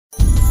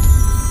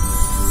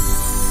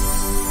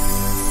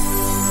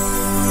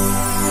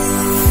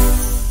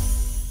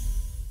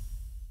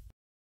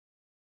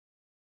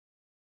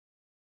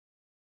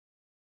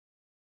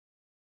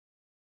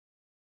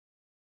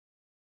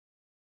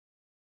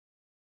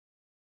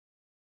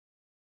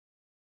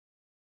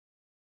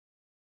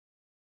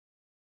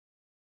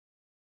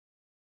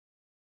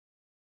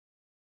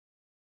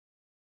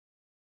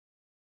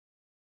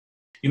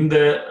இந்த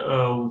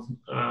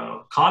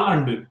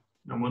காலாண்டு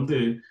நம்ம வந்து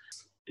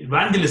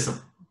இவாஞ்சலிசம்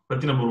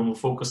பத்தி நம்ம ரொம்ப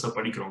ஃபோக்கஸா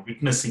படிக்கிறோம்,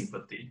 விட்னஸிங்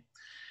பத்தி.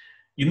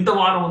 இந்த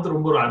வாரம் வந்து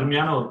ரொம்ப ஒரு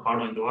அருமையான ஒரு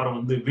பாடம். இந்த வாரம்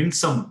வந்து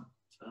வின்சம்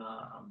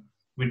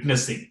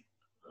விட்னஸிங்,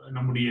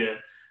 நம்முடைய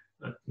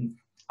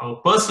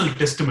பர்சனல்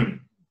டெஸ்டிமனி.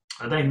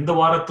 அதான் இந்த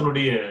வாரத்தின்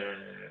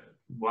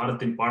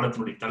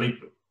பாடத்தினுடைய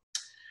தலைப்பு.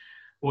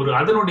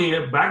 அதனுடைய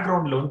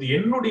பேக்ரவுண்ட்ல வந்து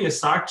என்னுடைய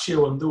சாட்சியை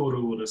வந்து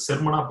ஒரு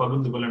செர்மனா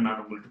பகிர்ந்து கொள்ள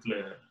நான் உங்கள்கிட்ட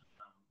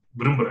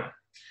விரும்புறேன்.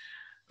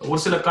 ஒரு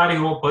சில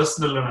காரியங்களோ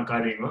பர்சனலான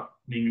காரியங்களோ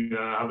நீங்க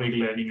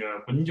அவைகளை நீங்க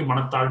கொஞ்சம்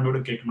மனத்தாழ்மையோடு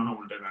கேட்கணும்னு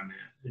உங்கள்கிட்ட நான்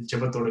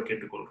ஜெபத்தோட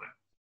கேட்டுக்கொள்றேன்.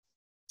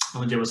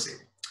 நம்ம ஜெபம்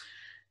செய்வோம்.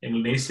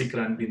 எங்கள் நேசிக்கிற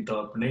அன்பின்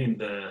தகப்பனே,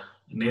 இந்த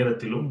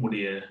நேரத்திலும்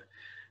உடைய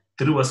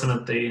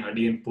திருவசனத்தை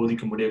அடியேன்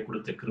போதிக்க முடிய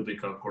கொடுத்த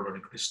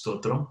கிருபைக்காக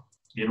ஸ்தோத்திரம்.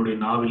 என்னுடைய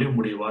நாவிலே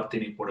உடைய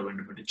வார்த்தையை போட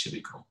வேண்டும் என்று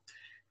செபிக்கிறோம்.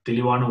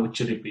 தெளிவான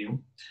உச்சரிப்பையும்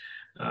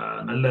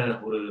நல்ல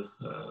ஒரு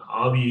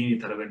ஆவியை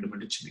தர வேண்டும்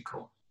என்று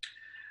செபிக்கிறோம்.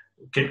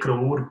 கேட்கிற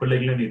ஒவ்வொரு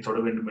பிள்ளைகளையும் நீ தொட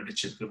வேண்டும் என்று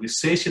செபிக்கிறோம்.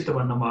 விசேஷித்த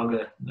வண்ணமாக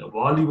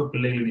வாலிப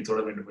பிள்ளைகளை நீ தொட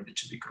வேண்டும் என்று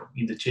செபிக்கிறோம்.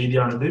 இந்த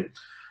செய்தியானது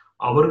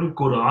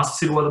அவர்களுக்கு ஒரு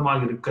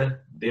ஆசீர்வாதமாக இருக்க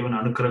தேவன்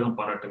அனுக்கிரகம்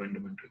பாராட்ட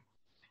வேண்டும் என்று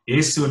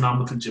இயேசு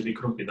நாமத்தில்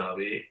ஜெபிக்கிறோம்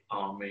பிதாவே,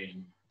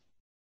 ஆமென்.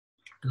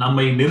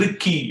 நம்மை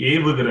நெருக்கி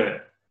ஏவுகிற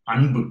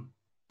அன்பு,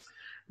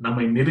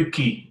 நம்மை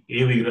நெருக்கி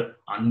ஏவுகிற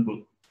அன்பு,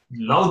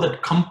 love that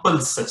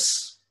compels us.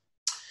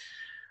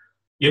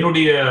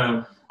 என்னுடைய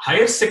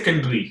ஹையர்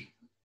செகண்டரி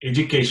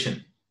எஜுகேஷன்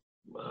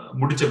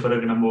முடிச்ச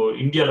பிறகு நம்ம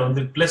இந்தியால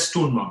வந்து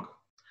 +2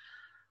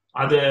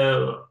 அத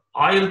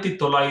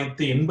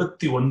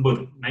 1989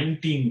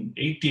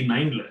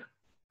 1989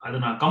 அதை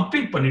நான்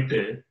கம்ப்ளீட் பண்ணிட்டு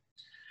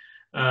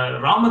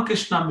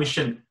ராமகிருஷ்ணா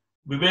மிஷன்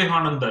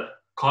விவேகானந்தர்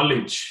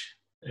காலேஜ்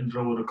என்ற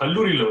ஒரு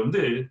கல்லூரியில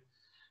வந்து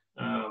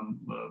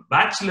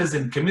பேச்சுலர்ஸ்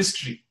இன்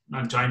கெமிஸ்ட்ரி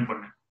நான் ஜாயின்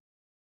பண்ணேன்.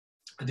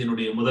 அது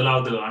என்னுடைய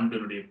முதலாவது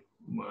ஆண்டினுடைய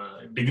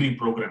டிகிரி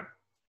ப்ரோக்ராம்.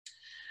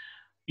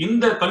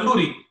 இந்த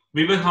கல்லூரி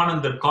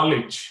விவேகானந்தர்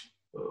காலேஜ்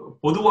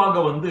பொதுவாக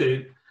வந்து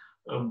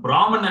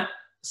பிராமண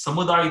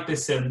சமுதாயத்தை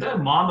சேர்ந்த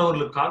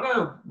மாணவர்களுக்காக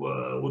அது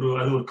ஒரு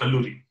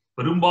கல்லூரி.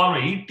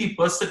 பெரும்பாலும்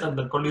 80%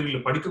 அந்த கல்லூரியில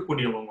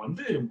படிக்கக்கூடியவங்க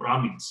வந்து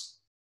பிராமின்ஸ்.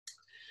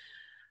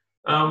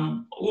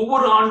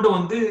 ஒவ்வொரு ஆண்டும்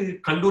வந்து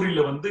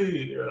கல்லூரியில வந்து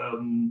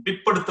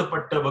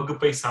பிற்படுத்தப்பட்ட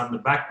வகுப்பை சார்ந்த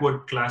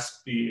பேக்வர்ட் கிளாஸ்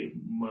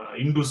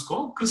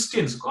இந்துஸ்க்கும்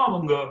கிறிஸ்டியன்ஸ்க்கும்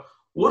அவங்க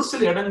ஒரு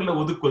சில இடங்களை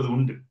ஒதுக்குவது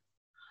உண்டு.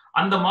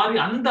 அந்த மாதிரி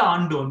அந்த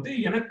ஆண்டு வந்து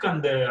எனக்கு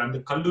அந்த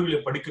கல்லூரியில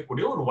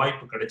படிக்கக்கூடிய ஒரு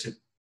வாய்ப்பு கிடைச்சது.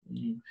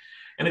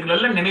 எனக்கு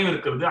நல்ல நினைவு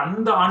இருக்கிறது.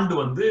 அந்த ஆண்டு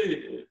வந்து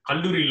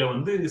கல்லூரியில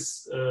வந்து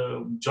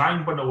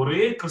ஜாயின் பண்ண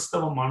ஒரே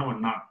கிறிஸ்தவ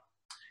மாணவன் நான்.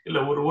 இல்ல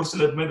ஒரு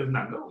சிலர் பேர்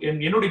இருந்தாங்க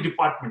என்னுடைய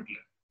டிபார்ட்மெண்ட்ல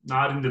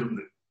நான்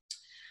அறிந்திருந்து.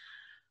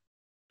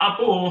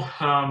 அப்போ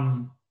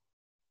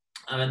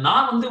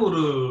நான் வந்து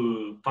ஒரு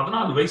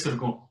 14 வயசு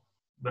இருக்கும்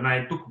when I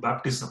took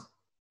baptism.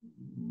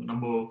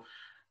 நம்ம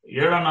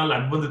 7ஆம் நாள்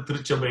அட்வென்த்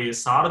திருச்சபையை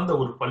சார்ந்த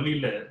ஒரு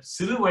பள்ளியில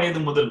சிறு வயது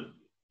முதல்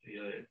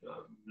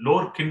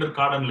லோவர் கிண்டர்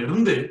கார்டன்ல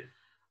இருந்து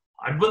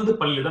அட்வென்த்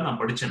பள்ளியில தான்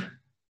நான் படிச்சேன்.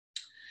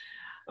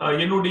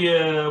 என்னுடைய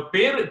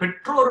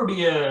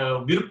பெற்றோருடைய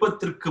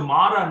விருப்பத்திற்கு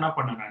மாற என்ன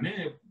பண்ணேன்,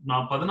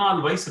 நான்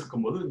 14 வயசு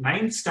இருக்கும்போது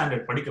 9th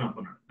ஸ்டாண்டர்ட் படிக்கிறேன்.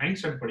 9th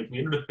ஸ்டாண்டர்ட் படிக்கும்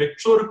என்னுடைய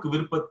பெற்றோருக்கு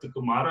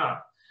விருப்பத்துக்கு மாறா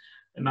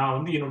நான்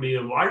வந்து என்னுடைய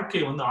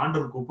வாழ்க்கையை வந்து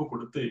ஆண்டவருக்கு ஒப்பு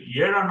கொடுத்து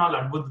 7ஆம் நாள்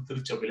அட்வென்த்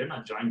திருச்சபையில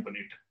நான் ஜாயின்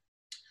பண்ணிட்டேன்.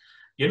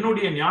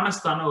 என்னுடைய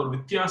ஞானஸ்தானம் ஒரு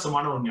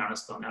வித்தியாசமான ஒரு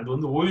ஞானஸ்தானம். அது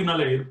வந்து ஓய்வு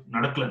நாள்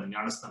நடக்கல. அந்த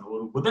ஞானஸ்தானம்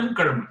ஒரு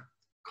புதன்கிழமை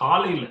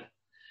காலையில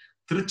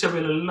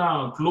திருச்சபையில எல்லாம்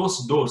க்ளோஸ்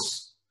டோர்ஸ்.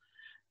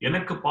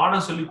 எனக்கு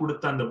பாடம் சொல்லி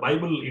கொடுத்த அந்த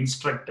பைபிள்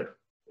இன்ஸ்ட்ரக்டர்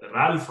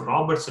ரால்ஃப்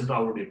ராபர்ட்ஸ் என்று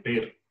அவருடைய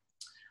பெயர்.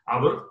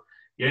 அவர்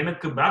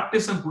எனக்கு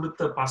பேப்டிசம்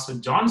கொடுத்த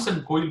பாஸ்டர்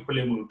ஜான்சன் கோயில்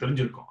பிள்ளை உங்களுக்கு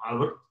தெரிஞ்சிருக்கும்.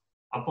 அவர்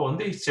அப்போ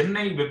வந்து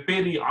சென்னை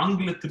வெப்பேரி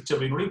ஆங்கில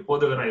திருச்சபையினுடைய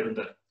போதகராக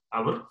இருந்தார்.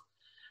 அவர்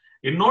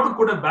என்னோடு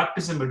கூட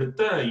பேப்டிசம்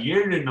எடுத்த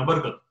 7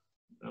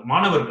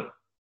 மாணவர்கள்.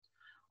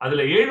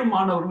 அதுல 7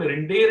 மாணவர்கள்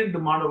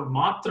 2 மாணவர்கள்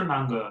மாத்திரம்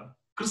நாங்க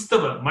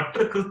மற்ற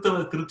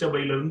கிறிஸ்தவ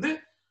திருச்சபையிலிருந்து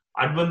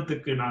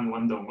அட்வென்த்துக்கு நாங்க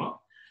வந்தவங்க.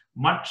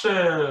 மற்ற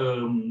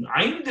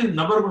 5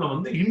 நபர்களும்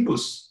வந்து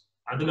இந்துஸ்.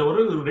 அதுல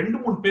ஒரு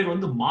 2-3 பேர்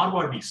வந்து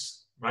மார்வாடிஸ்,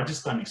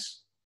 ராஜஸ்தானிஸ்.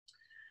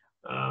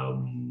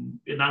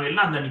 நாங்க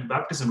எல்லாம் அந்த அன்னைக்கு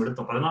பேப்டிசம்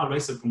எடுத்தோம் 14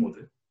 வயசு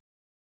இருக்கும்போது.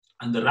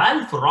 அந்த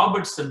ரால்ஃப்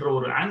ராபர்ட்ஸ் என்ற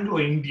ஒரு ஆங்கிலோ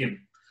இந்தியன்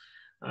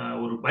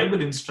ஒரு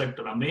பைபிள்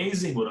இன்ஸ்ட்ரக்டர்,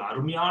 அமேசிங், ஒரு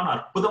அருமையான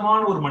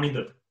அற்புதமான ஒரு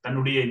மனிதர்.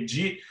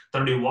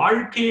 தன்னுடைய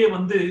வாழ்க்கையை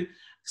வந்து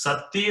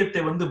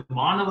சத்தியத்தை வந்து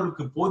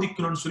மாணவருக்கு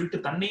போதிக்கணும்னு சொல்லிட்டு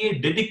தன்னையே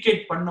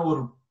டெடிகேட் பண்ண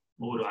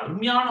ஒரு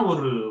அருமையான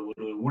ஒரு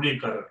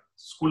ஊழியக்காரர்.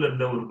 ஸ்கூல்ல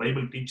இருந்த ஒரு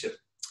பைபிள் டீச்சர்.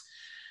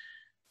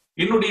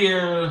 என்னுடைய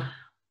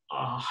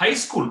ஹை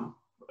ஸ்கூல்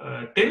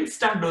 10th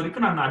ஸ்டாண்டர்ட்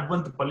வரைக்கும் நான்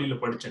அட்வென்த் பள்ளியில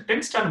படிச்சேன்.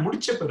 10th ஸ்டாண்டர்ட்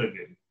முடிச்ச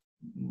பிறகு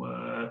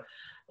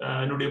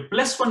என்னுடைய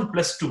 +1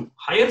 +2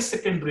 ஹையர்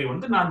செகண்டரி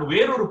வந்து நான்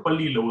வேறொரு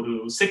பள்ளியில ஒரு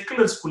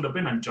செக்குலர் ஸ்கூல்ல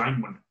போய் நான் ஜாயின்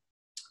பண்ணேன்.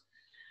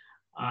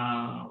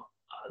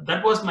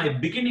 that was my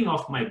beginning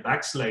of my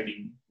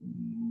backsliding.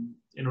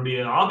 என்னுடைய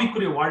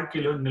ஆவிக்குரிய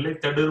வாழ்க்கையில நிலை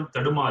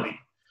தடுமாறி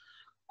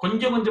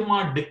கொஞ்சம் கொஞ்சமா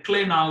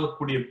டிக்ளைன்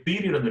ஆகக்கூடிய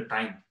பீரியட் அந்த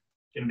டைம்.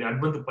 என்னுடைய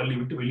அட்வென்த் பள்ளி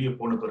விட்டு வெளியே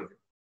போன பிறகு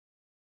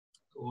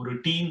ஒரு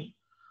டீம்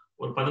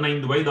ஒரு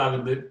 15 வயது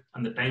ஆகுது.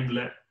 அந்த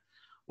டைம்ல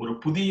ஒரு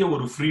புதிய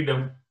ஒரு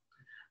ஃப்ரீடம்,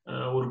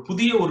 ஒரு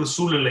புதிய ஒரு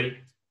சூழ்நிலை,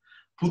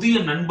 புதிய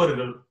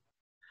நண்பர்கள்.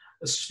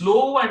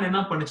 ஸ்லோவா என்ன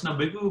பண்ணுச்சுன்னா,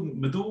 வெகு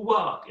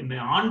மெதுவா என்னை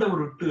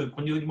ஆண்டவர் விட்டு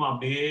கொஞ்சம் கொஞ்சமா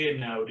அப்படியே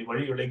என்ன அப்படி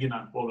வழி விலகி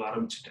நான் போக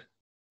ஆரம்பிச்சிட்டேன்.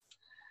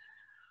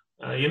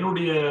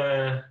 என்னுடைய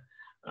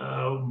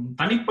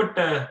தனிப்பட்ட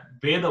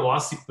வேத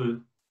வாசிப்பு,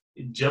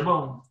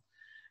 ஜெபம்,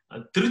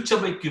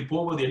 திருச்சபைக்கு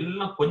போவது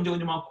எல்லாம் கொஞ்சம்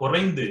கொஞ்சமா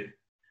குறைந்து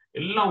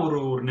எல்லாம் ஒரு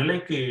ஒரு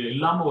நிலைக்கு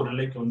இல்லாம ஒரு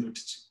நிலைக்கு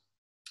வந்துடுச்சு.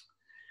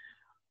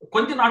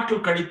 கொஞ்ச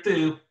நாட்கள் கழித்து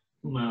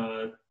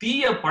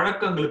தீய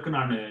பழக்கங்களுக்கு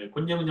நான்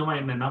கொஞ்சம் கொஞ்சமா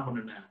என்ன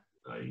பண்ணினேன்,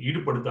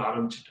 ஈடுபடுத்த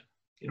ஆரம்பிச்சிட்டேன்.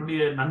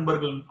 என்னுடைய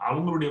நண்பர்கள்,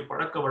 அவங்களுடைய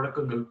பழக்க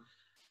வழக்கங்கள்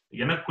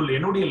எனக்குள்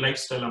என்னுடைய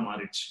லைஃப் ஸ்டைலா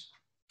மாறிடுச்சு.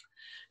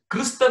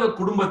 கிறிஸ்தவ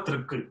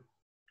குடும்பத்திற்கு,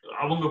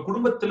 அவங்க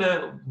குடும்பத்துல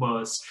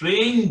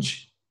ஸ்ட்ரேஞ்ச்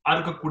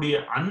இருக்கக்கூடிய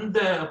அந்த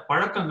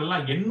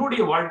பழக்கங்கள்லாம்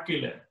என்னுடைய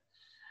வாழ்க்கையில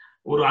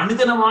ஒரு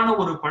அனுதினமான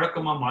ஒரு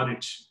பழக்கமா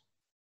மாறிடுச்சு.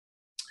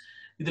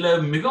 இதுல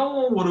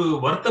மிகவும் ஒரு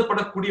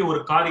வருத்தப்படக்கூடிய ஒரு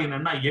காரியம்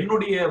என்னன்னா,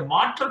 என்னுடைய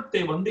மாற்றத்தை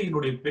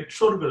என்னுடைய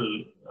பெற்றோர்கள்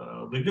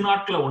வெகு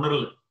நாட்கள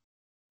உணரல.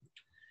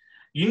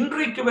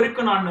 இன்றைக்கு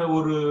வரைக்கும் நான்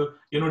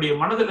என்னுடைய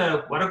மனதுல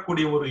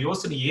வரக்கூடிய ஒரு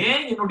யோசனை,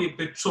 ஏன் என்னுடைய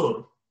பெற்றோர்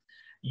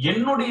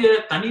என்னுடைய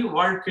தனி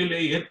வாழ்க்கையில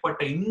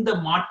ஏற்பட்ட இந்த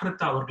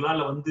மாற்றத்தை அவர்களால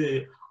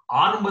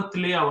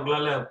ஆரம்பத்திலே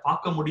அவர்களால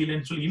பார்க்க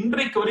முடியலன்னு சொல்லி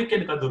இன்றைக்கு வரைக்கும்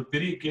எனக்கு அது ஒரு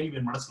பெரிய கேள்வி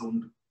என் மனசுல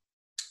உண்டு.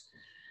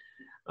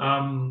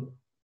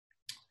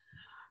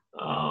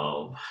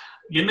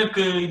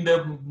 எனக்கு இந்த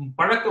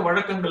பழக்க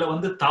வழக்கங்களை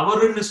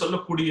தவறுன்னு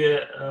சொல்லக்கூடிய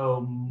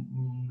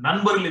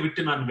நண்பர்களை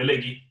விட்டு நான்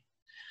விலகி,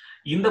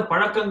 இந்த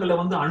பழக்கங்களை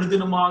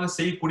அனுதினமாக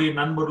செய்யக்கூடிய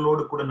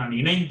நண்பர்களோடு கூட நான்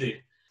இணைந்து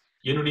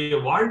என்னுடைய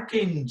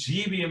வாழ்க்கையின்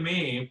ஜீவியமே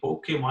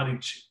போக்கே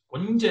மாறிடுச்சு.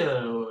 கொஞ்ச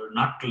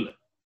நாட்கள்ல,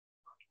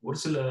 ஒரு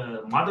சில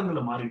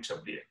மாதங்கள்ல மாறிடுச்சு.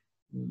 அப்படியே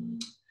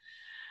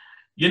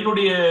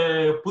என்னுடைய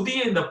புதிய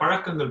இந்த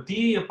பழக்கங்கள்,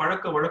 தீய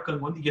பழக்க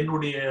வழக்கங்கள்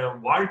என்னுடைய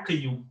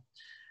வாழ்க்கையும்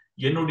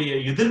என்னுடைய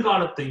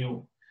எதிர்காலத்தையும்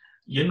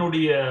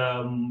என்னுடைய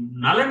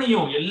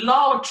நலனையும்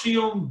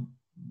எல்லாவற்றையும்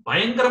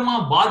பயங்கரமா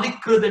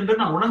பாதிக்கிறது என்று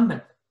நான்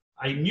உணர்ந்தேன்.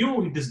 I knew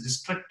it is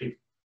destructive.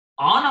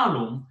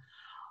 ஆனாலும்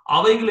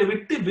அவைகளை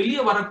விட்டு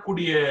வெளியே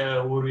வரக்கூடிய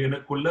ஒரு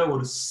எனக்குள்ள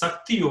ஒரு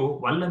சக்தியோ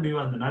வல்லமையோ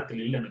அந்த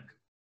நேரத்தில் இல்லை.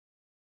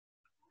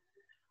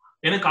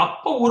 எனக்கு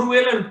அப்ப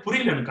ஒருவேளை எனக்கு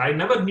புரியல. எனக்கு I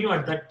never new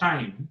at that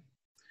time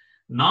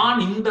நான்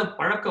இந்த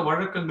பழக்க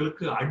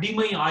வழக்கங்களுக்கு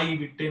அடிமை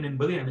ஆகிவிட்டேன்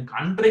என்பதை எனக்கு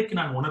அன்றைக்கு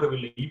நான்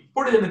உணரவில்லை.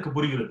 இப்பொழுது எனக்கு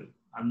புரிகிறது.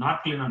 அந்த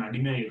நாட்களில் நான்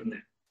அடிமையா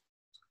இருந்தேன்.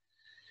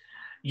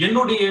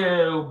 என்னுடைய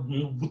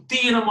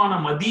புத்தீனமான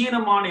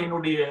மதியீனமான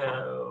என்னுடைய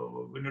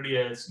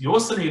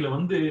யோசனையில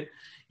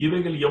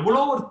இவைகள்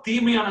எவ்வளவு ஒரு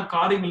தீமையான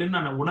காரியங்கள்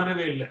நான்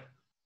உணரவே இல்லை.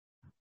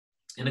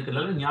 எனக்கு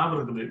நல்ல ஞாபகம்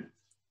இருக்குது.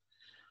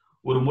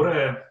 ஒரு முறை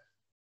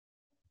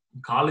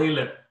காலையில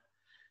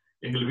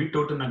எங்கள் வீட்டை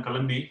விட்டு நான்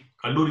கிளம்பி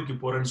கல்லூரிக்கு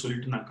போறேன்னு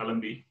சொல்லிட்டு நான்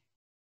கிளம்பி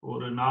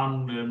ஒரு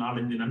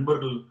 4-5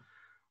 நண்பர்கள்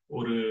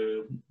ஒரு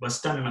பஸ்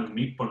ஸ்டாண்ட் நாங்க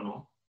மீட்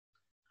பண்ணோம்.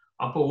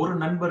 அப்போ ஒரு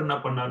நண்பர் என்ன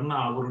பண்ணாருன்னா,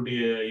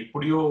 அவருடைய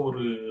இப்படியோ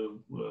ஒரு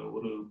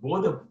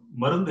போதை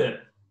மருந்த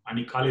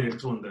அன்னைக்கு காலையில்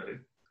எடுத்து வந்தாரு.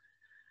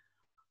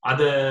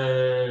 அத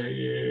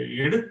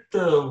எடுத்த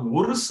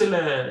ஒரு சில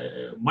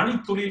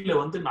மணித்துளியில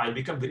நான் I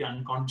become very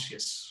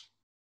unconscious,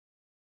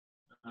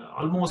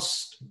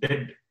 almost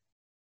dead.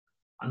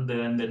 அந்த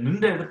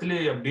நின்ற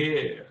இடத்துல அப்படியே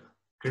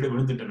கெடு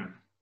விழுந்துட்டேன் நான்.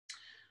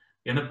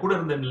 எனக்கு கூட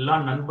இருந்த எல்லா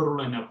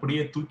நண்பர்களும் என்னை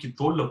அப்படியே தூக்கி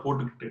தோல்ல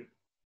போட்டுக்கிட்டு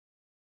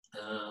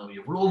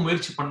எவ்வளவு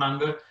முயற்சி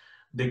பண்ணாங்க.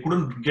 they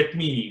couldn't get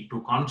me to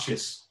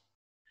conscious.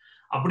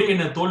 அப்படியே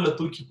என்ன தோல்ல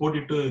தூக்கி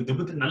போட்டுட்டு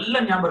திபத்து நல்ல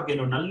ஞாபகம் இருக்கு.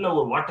 என்னோட நல்ல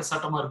ஒரு வாட்ட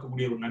சாட்டமா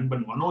இருக்கக்கூடிய ஒரு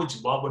நண்பன் மனோஜ்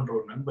பாபுன்ற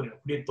ஒரு நண்பர்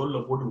அப்படியே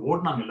தோல்ல போட்டு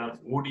ஓடினாங்க.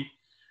 எல்லாரும் ஓடி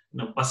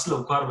பஸ்ல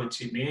உட்கார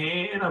வச்சு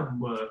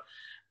நேரம்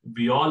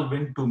we all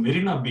went to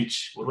Marina beach.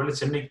 ஒருவேளை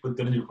சென்னைக்கு போய்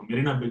தெரிஞ்சிருக்கும்.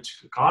 மெரினா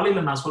பீச்சுக்கு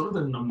காலையில நான்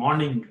சொல்றது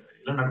மார்னிங்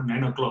இல்லை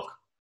 9 o'clock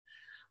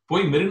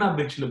போய் மெரினா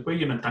பீச்ல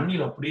போய் என்ன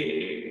தண்ணியில அப்படியே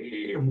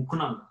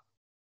முக்குனாங்க.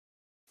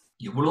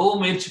 எவ்வளவு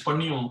முயற்சி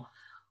பண்ணியும்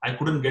I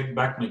couldn't get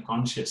back my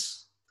conscious.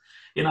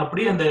 ஏன்னா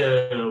அப்படியே அந்த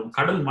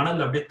கடல்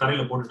மணல் அப்படியே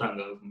தரையில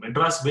போட்டுட்டாங்க.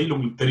 மெட்ராஸ் வெயில்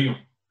உங்களுக்கு தெரியும்.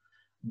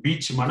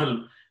 பீச் மணல்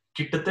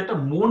கிட்டத்தட்ட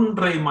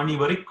 3:30 மணி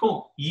வரைக்கும்,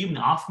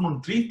 ஈவினிங் ஆஃப்டர்நூன்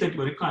 3:30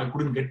 வரைக்கும் I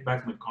couldn't get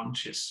back my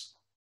conscious.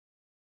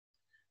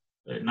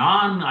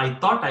 I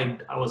thought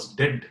I was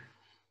dead.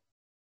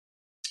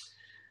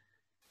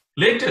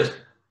 Later,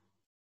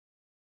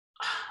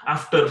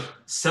 after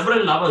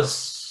several hours,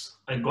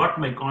 I got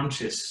my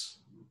conscious.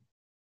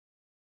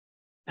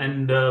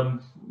 And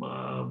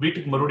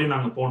வீட்டுக்கு மறுபடியும்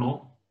நாங்க போனோம்.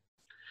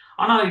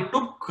 ஆனா it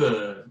took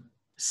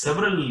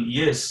several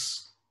years,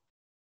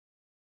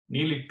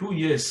 nearly 2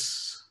 years.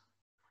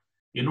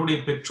 என்னுடைய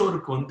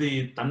பெற்றோருக்கு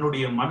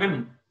தன்னுடைய மகன்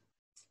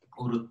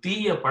ஒரு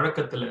தீய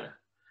பழக்கத்துல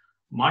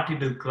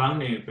மாட்டிட்டு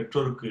இருக்கிறான்னு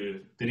பெற்றோருக்கு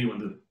தெரிய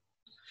வந்தது.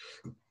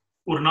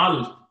 ஒரு நாள்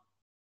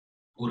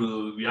ஒரு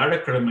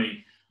வியாழக்கிழமை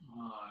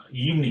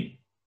ஈவினிங்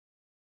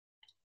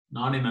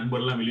நானே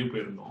நண்பர்லாம் வெளியே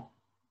போயிருந்தோம்.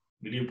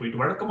 வெளியே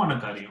போயிட்டு வழக்கமான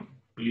காரியம்,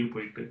 வெளியே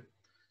போயிட்டு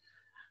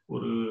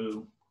ஒரு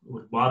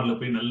பார்ல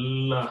போய்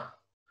நல்லா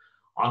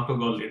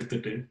ஆல்கஹால்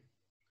எடுத்துட்டு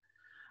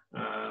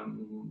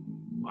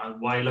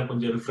வாயெல்லாம்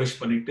கொஞ்சம் ரிஃப்ரெஷ்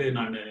பண்ணிட்டு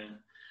நான்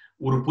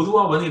ஒரு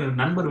பொதுவா வந்து என்னோட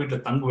நண்பர்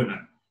வீட்டில் தங்குவேன்.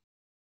 நான்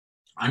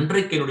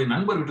அன்றைக்கு என்னுடைய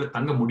நண்பர் வீட்டில்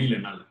தங்க முடியல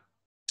என்னால.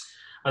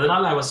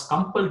 அதனால I was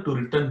compel to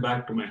return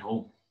back to my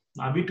home.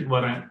 நான் வீட்டுக்கு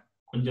வரேன்,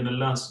 கொஞ்சம்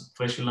நல்லா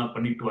ஃப்ரெஷ் எல்லாம்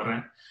பண்ணிட்டு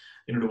வரேன்.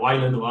 என்னோட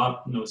வாயில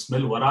இருந்து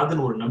ஸ்மெல்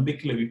வராதுன்னு ஒரு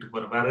நம்பிக்கையில வீட்டுக்கு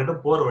வரேன். வேற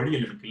இடம் போற வழி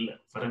எனக்கு இல்லை.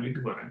 வரேன்,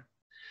 வீட்டுக்கு வரேன்.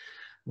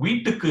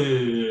 வீட்டுக்கு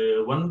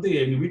வந்து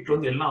எங்க வீட்டுல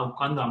வந்து எல்லாம்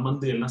உட்கார்ந்து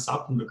அமர்ந்து எல்லாம்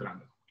சாப்பிட்டு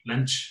இருக்கிறாங்க.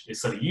 Lunch,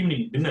 sorry,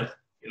 evening dinner.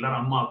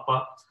 எல்லாரும் அம்மா, அப்பா,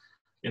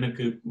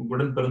 எனக்கு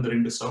உடன் பிறந்த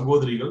 2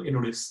 சகோதரிகள்,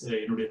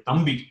 என்னுடைய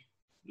தம்பி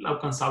எல்லாம்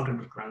உட்காந்து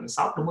சாப்பிட்டுட்டு இருக்கிறாங்க.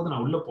 சாப்பிடும் போது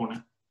நான் உள்ள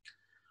போனேன்.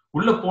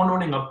 உள்ள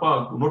போனோன்னு எங்க அப்பா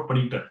நோட்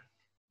பண்ணிட்டார்,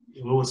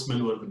 ஏதோ ஒரு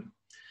ஸ்மெல் வருதுன்னு.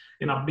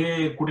 என்ன அப்படியே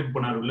கூட்டிட்டு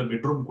போனாரு உள்ள,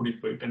 பெட்ரூம்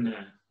கூட்டிட்டு போயிட்டேன்னு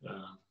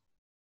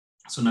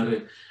சொன்னாரு.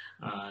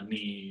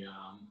 நீ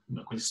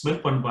கொஞ்சம்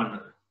ஸ்மெல்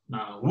பண்ணுப்பான்னாரு.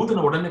 நான்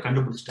ஊதுன உடனே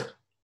கண்டுபிடிச்சிட்டாரு.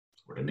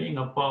 உடனே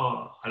எங்க அப்பா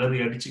அலறி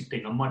அடிச்சுக்கிட்டு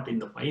எங்க அம்மாட்ட,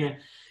 இந்த பையன்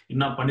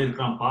என்ன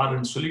பண்ணிருக்கான்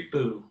பாருன்னு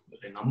சொல்லிட்டு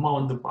எங்க அம்மா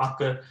வந்து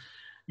பார்க்க,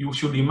 you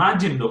should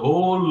imagine the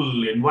whole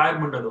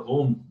environment of the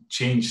home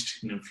changed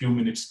in a few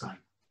minutes time.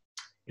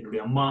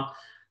 என்னுடைய அம்மா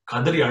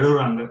கதறி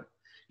அழுகுறாங்க,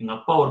 எங்க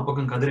அப்பா ஒரு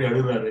பக்கம் கதறி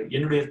அழுகுறாரு.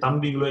 என்னுடைய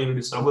தம்பிகளோ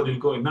என்னுடைய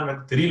சகோதரிக்கோ என்ன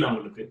தெரியல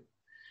அவங்களுக்கு.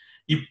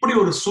 இப்படி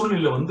ஒரு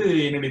சூழ்நிலை வந்து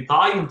என்னுடைய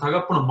தாயும்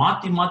தகப்பனும்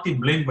மாத்தி மாத்தி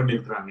பிளேம்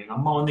பண்ணிருக்கிறாங்க. எங்க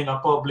அம்மா வந்து எங்க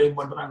அப்பாவை பிளேம்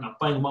பண்றாங்க,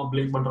 அப்பா எங்க அம்மா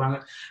பிளேம் பண்றாங்க.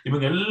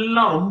 இவங்க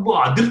எல்லாம் ரொம்ப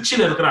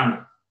அதிர்ச்சியில இருக்கிறாங்க.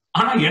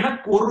 ஆனா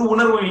எனக்கு ஒரு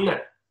உணர்வும் இல்லை.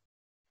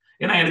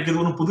 ஏன்னா எனக்கு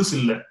இது ஒன்றும் புதுசு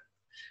இல்லை.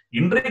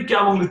 இன்றைக்கு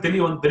அவங்களுக்கு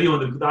தெரிய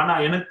வந்திருக்குது. ஆனா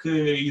எனக்கு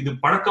இது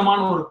பழக்கமான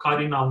ஒரு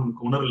காரியம்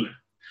அவங்களுக்கு உணரல.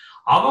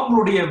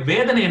 அவங்களுடைய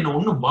வேதனை என்ன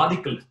ஒண்ணும்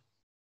பாதிக்கல.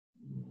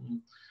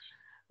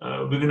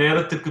 வெகு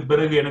நேரத்துக்கு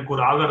பிறகு எனக்கு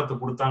ஒரு ஆகாரத்தை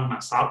கொடுத்தாங்க,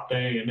 நான்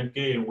சாப்பிட்டேன்.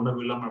 எனக்கே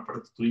உணர்வு இல்லாம நான்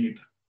படுத்து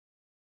தூங்கிட்டேன்.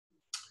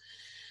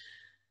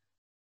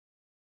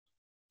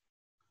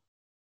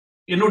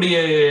 என்னுடைய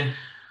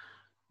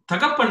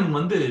தகப்பன்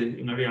வந்து,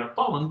 என்னுடைய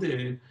அப்பா வந்து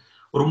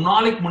ஒரு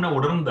நாளைக்கு முன்ன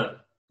உணர்ந்தார்.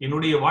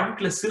 என்னுடைய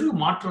வாழ்க்கையில சிறு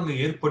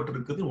மாற்றங்கள் ஏற்பட்டு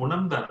இருக்குது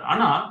உணர்ந்தார்.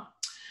 ஆனா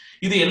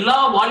இது எல்லா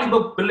வாலிப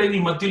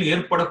பிள்ளைகள் மத்தியில்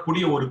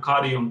ஏற்படக்கூடிய ஒரு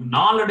காரியம்.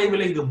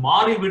 நாளடைவில் இது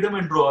மாறிவிடும்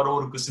என்று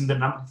அவருக்கு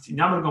சிந்தனை.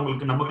 ஞாபகம்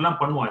உங்களுக்கு, நமக்கு எல்லாம்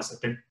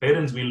பண்ணுவோம்.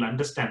 Parents will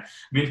understand.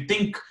 We'll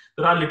think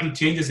there are little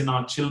changes in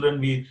our children.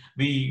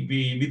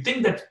 We think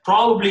that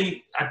probably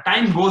as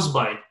time goes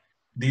by,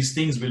 these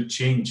things will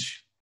change.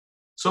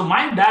 So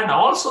my dad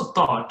also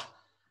thought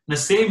in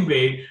the same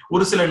way.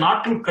 ஒரு சில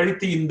நாட்கள்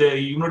கழித்து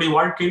இவனுடைய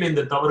வாழ்க்கையில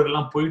இந்த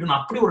தவறுகள்லாம் போயிடும்,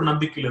 அப்படி ஒரு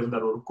நம்பிக்கையில்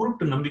இருந்தார். ஒரு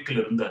குருட்டு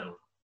நம்பிக்கையில் இருந்தார்.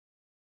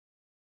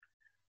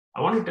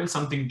 I want to tell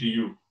something to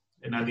you.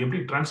 And அது எப்படி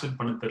டிரான்ஸ்லேட்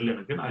பண்ண தெரியல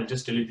எனக்கு. I'll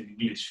just tell it in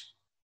English.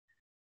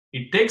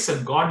 It takes a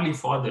godly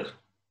father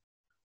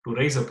to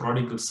raise a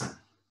prodigal son.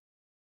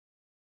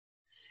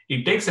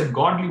 It takes a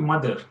godly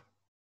mother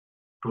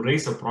to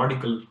raise a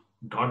prodigal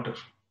daughter.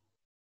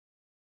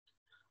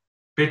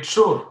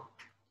 பெற்றோர்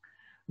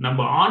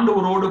நம்ம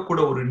ஆண்டவரோடு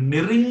கூட ஒரு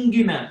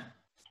நெருங்கின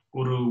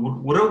ஒரு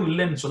உறவு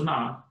இல்லைன்னு சொன்னா,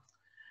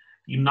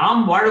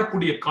 நாம்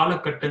வாழக்கூடிய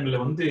காலகட்டங்களை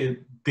வந்து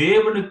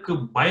தேவனுக்கு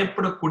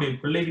பயப்படக்கூடிய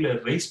பிள்ளைகளை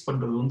ரைஸ்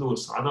பண்றது வந்து ஒரு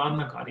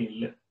சாதாரண காரியம்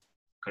இல்லை,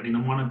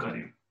 கடினமான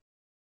காரியம்.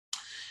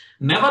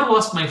 Never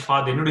was my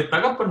father. என்னுடைய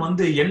தகப்பன்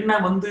வந்து என்ன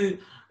வந்து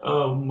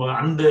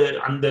அந்த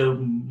அந்த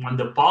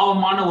அந்த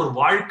பாவமான ஒரு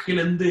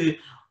வாழ்க்கையிலிருந்து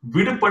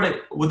விடுபட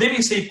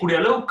உதவி செய்யக்கூடிய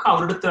அளவுக்கு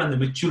அவரிடத்துல அந்த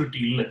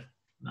மெச்சூரிட்டி இல்லை.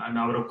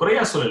 நான் அவரை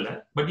குறையா சொல்லல,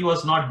 but he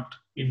was not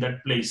in that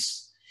place.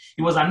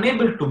 He was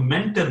unable to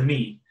mentor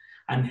me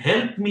and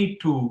help me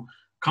to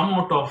come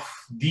out of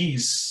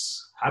these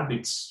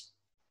habits.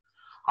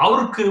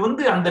 அவருக்கு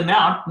வந்து அந்த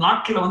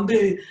நாட்கள வந்து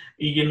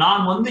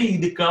நான் வந்து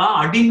இதுக்காக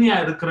அடிமையா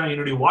இருக்கிறேன்,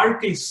 என்னுடைய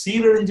வாழ்க்கை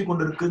சீரழிஞ்சு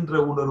கொண்டிருக்கின்ற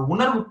ஒரு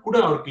உணர்வு கூட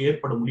அவருக்கு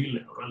ஏற்பட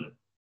முடியல அவரால்.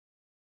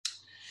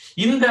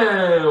 இந்த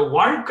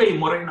வாழ்க்கை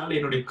முறையினால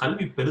என்னுடைய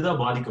கல்வி பெரிதா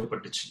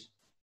பாதிக்கப்பட்டுச்சு.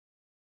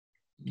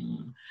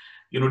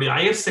 என்னுடைய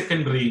ஹையர்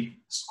செகண்டரி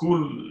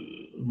ஸ்கூல்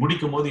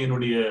முடிக்கும் போது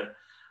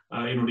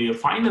என்னுடைய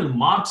ஃபைனல்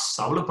மார்க்ஸ்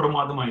அவ்வளவு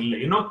பிரமாதமா இல்லை.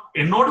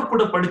 என்னோடு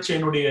கூட படிச்ச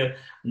என்னுடைய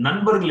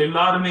நண்பர்கள்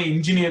எல்லாருமே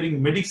இன்ஜினியரிங்,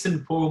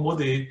 மெடிசின்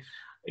போகும்போது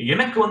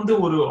எனக்கு வந்து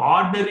ஒரு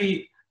ஆர்டினரி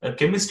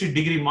கெமிஸ்ட்ரி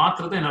டிகிரி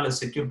மாத்திரத்தை என்னால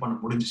செக்யூர் பண்ண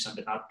முடிஞ்சிச்சு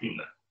அந்த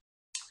நாட்கள்ல.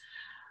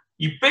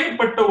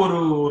 இப்பேற்பட்ட ஒரு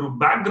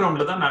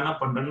பேக்ரவுண்ட்ல தான் நான் என்ன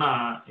பண்றேன்னா,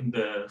 இந்த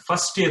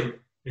first year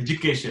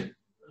education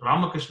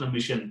Ramakrishna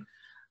mission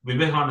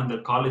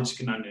விவேகானந்தர்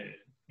காலேஜ்க்கு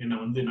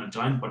நான்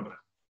ஜாயின் பண்றேன்.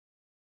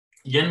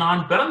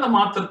 நான் பிறந்த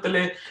மாத்திரத்துல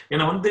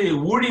என்னை வந்து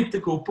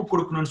ஊழியத்துக்கு ஒப்பு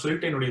கொடுக்கணும்னு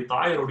சொல்லிட்டு என்னுடைய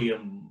தாயருடைய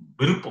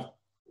விருப்பம்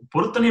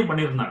பொருத்தனையும்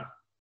பண்ணியிருந்தாங்க.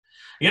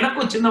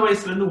 எனக்கும் சின்ன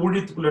வயசுல இருந்து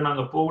ஊழியத்துக்குள்ள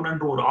நாங்க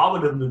போகணும்ன்ற ஒரு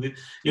ஆவல் இருந்தது.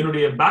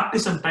 என்னுடைய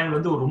பேப்டிசம் டைம்ல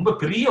இருந்து ஒரு ரொம்ப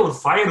பெரிய ஒரு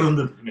ஃபயர்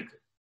இருந்தது எனக்கு.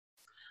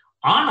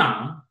 ஆனா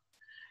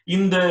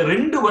இந்த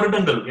 2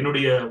 வருடங்கள்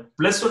என்னுடைய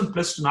 +1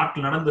 +2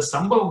 நாட்கள் நடந்த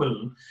சம்பவங்கள்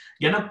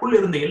எனக்குள்ள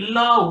இருந்த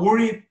எல்லா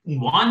ஊழிய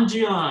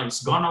வாஞ்சியும்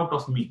it's Khan out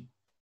of me.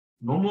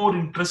 No more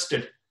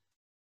interested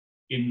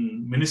in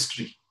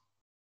ministry.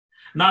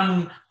 நான்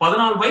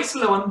 14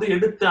 வயசுல வந்து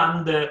எடுத்த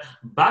அந்த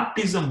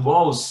பேப்டிசம்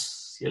வாவ்ஸ்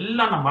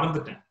எல்லாம் நான்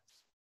மறந்துட்டேன்.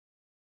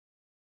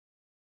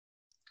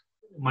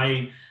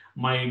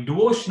 My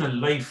devotional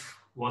life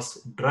was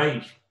dry.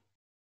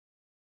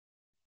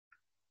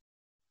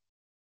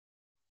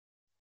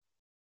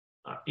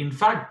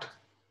 In fact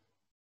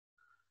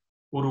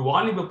ஒரு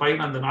வாலிப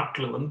பையன் அந்த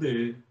நாட்டுல வந்து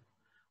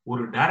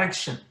ஒரு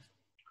டைரக்ஷன்,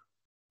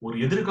 ஒரு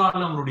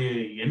எதிர்காலம், அவனுடைய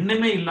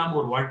எண்ணமே இல்லாம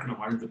ஒரு வாழ்க்கை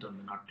நான் வாழ்ந்துட்டேன்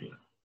அந்த நாட்டுல.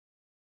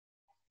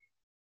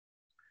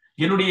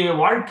 என்னுடைய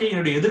வாழ்க்கை,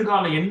 என்னுடைய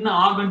எதிர்காலம் என்ன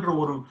ஆகுன்ற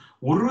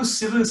ஒரு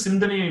சிறு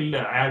சிந்தனையும்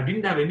இல்லை. I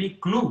didn't have any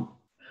clue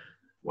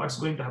what's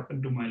going to happen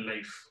to my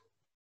life.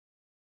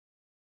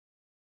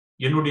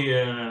 என்னுடைய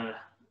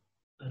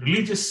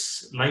religious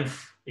life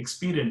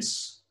experience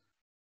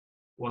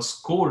was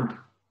cold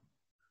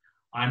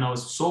and I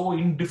was so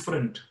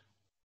indifferent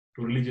to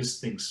religious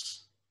things.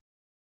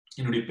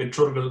 என்னுடைய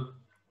பெற்றோர்கள்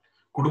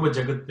குடும்ப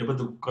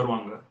ஜெபத்துக்கு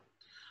உட்காருவாங்க.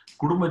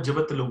 குடும்ப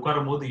ஜெபத்துல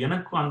உட்காரும் போது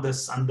எனக்கும்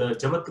அந்த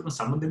ஜெபத்துக்கும்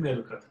சம்பந்தமே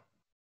இருக்காது.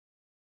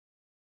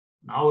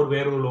 நான்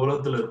வேற ஒரு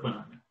உலகத்துல இருப்பேன்.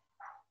 நான்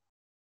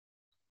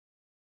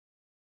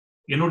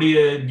என்னுடைய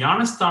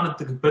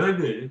ஞானஸ்தானத்துக்கு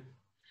பிறகு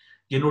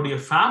என்னுடைய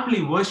ஃபேமிலி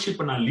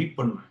வர்ஷிப்பை நான் லீட்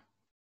பண்ணுவேன்.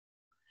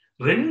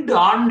 2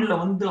 ஆண்டுல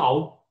வந்து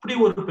அப்படி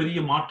ஒரு பெரிய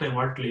மாற்றம் என்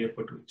வாழ்க்கையில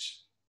ஏற்பட்டுருச்சு.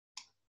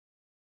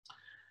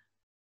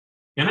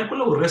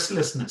 எனக்குள்ள ஒரு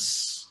ரெஸ்ட்லெஸ்னஸ்,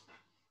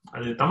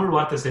 அது தமிழ்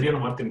வார்த்தை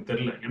சரியான வார்த்தை எனக்கு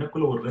தெரியல.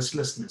 எனக்குள்ள ஒரு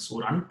ரெஸ்ட்லெஸ்னஸ்,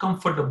 ஒரு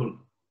அன்கம்ஃபர்டபுள்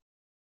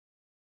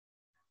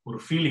ஒரு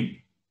feeling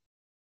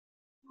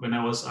when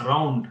I was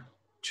around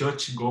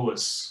church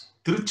goers.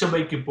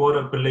 திருச்சபைக்கு போற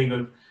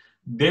பிள்ளைகள்,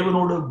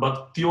 தேவனோடு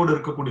பக்தியோடு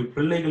இருக்கக்கூடிய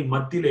பிள்ளைகள்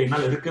மத்தியில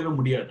என்னால் இருக்கவே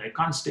முடியாது. I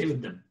can't stay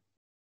with them.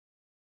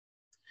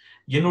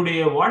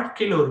 என்னுடைய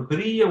வாழ்க்கையில ஒரு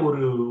பெரிய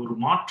ஒரு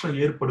மாற்றம்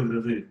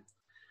ஏற்படுகிறது.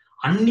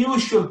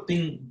 unusual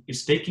thing is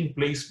taking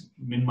place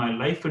in my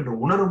life என்ற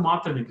உணர்வு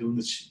மாத்திரம் எனக்கு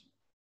இருந்துச்சு.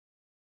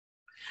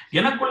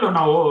 எனக்குள்ள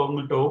நான்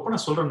உங்கள்கிட்ட ஓப்பனா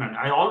சொல்றேன். நான்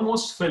I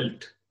almost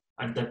felt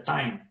at that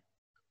time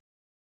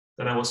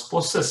that I was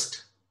possessed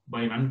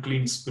by an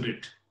unclean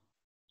spirit.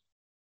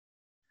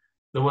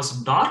 There was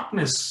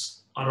darkness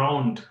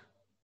around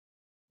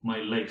my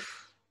life.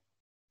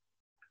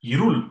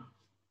 Irul.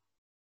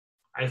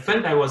 I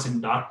felt I was in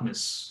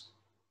darkness.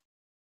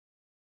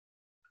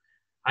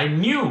 I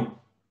knew,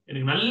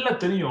 எனக்கு நல்லா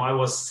தெரியும், I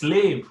was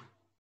slave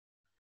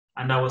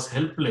and I was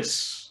helpless.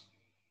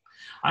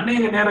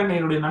 அநேக நேரங்கள்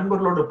என்னுடைய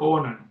நண்பர்களோட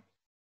போவேன். நான்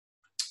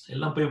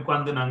எல்லாம் போய்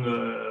உட்கார்ந்து நாங்க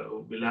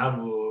will have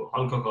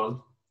alcohol.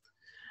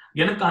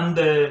 எனக்கு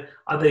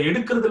அதை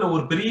எடுக்கிறதுல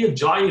ஒரு பெரிய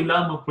ஜாய்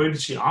இல்லாம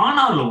போயிடுச்சு.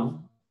 ஆனாலும்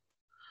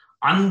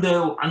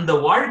அந்த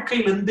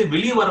வாழ்க்கையிலிருந்து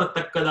வெளியே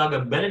வரத்தக்கதாக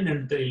பலன்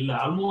என்று இல்லை.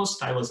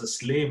 Almost I was a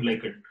slave,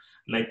 like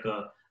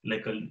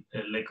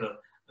a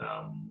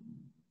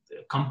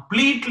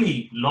completely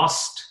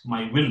lost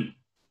my will.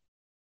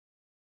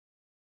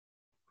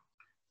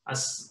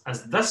 As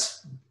thus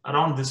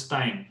around this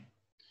time,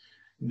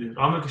 இந்த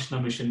ராமகிருஷ்ண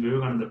மிஷன்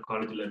விவேகானந்தா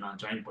காலேஜ்ல நான்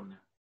ஜாயின்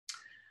பண்ணேன்.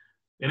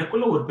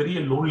 எனக்குள்ள ஒரு பெரிய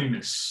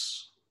லோன்லினஸ்,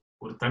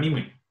 ஒரு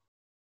தனிமை.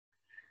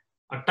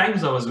 At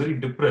times I was very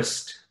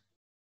depressed.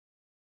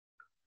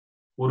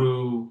 ஒரு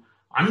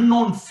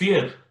unknown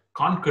fear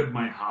conquered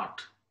my heart.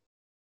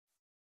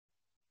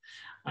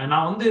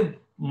 நான் வந்து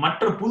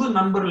மற்ற புது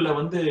நண்பர்ல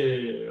வந்து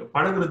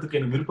பழகுறதுக்கு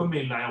எனக்கு விருப்பமே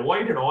இல்லை. I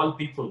avoided all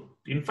people.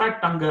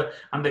 In fact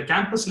அந்த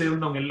கேம்பஸ்ல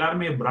இருந்தவங்க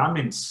எல்லாருமே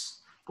பிராமின்ஸ்.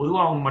 பொதுவா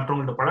அவங்க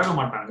மற்றவங்கள்ட்ட பழக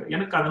மாட்டாங்க.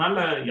 எனக்கு அதனால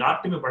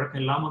யார்ட்டுமே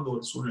பழக்கம் இல்லாம அந்த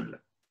ஒரு சூழ்நிலை.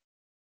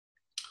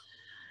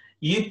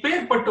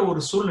 இப்பேற்பட்ட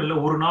ஒரு சூழ்நிலை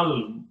ஒரு நாள்,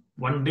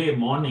 ஒன் டே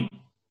மார்னிங்,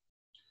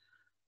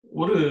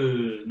 ஒரு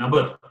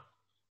நபர்,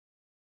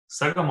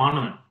 சக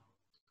மாணவன்,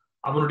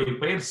 அவனுடைய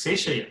பெயர்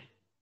சேஷையன்.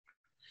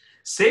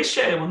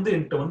 சேஷைய வந்து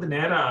என்கிட்ட வந்து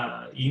நேரா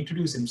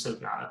இன்ட்ரோடியூஸ்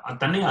ஹிம்செல்ஃப்,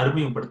 தன்னையே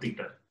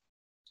அறிமுகப்படுத்திக்கிட்டார்.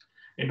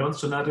 என்கிட்ட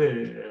வந்து சொன்னாரு,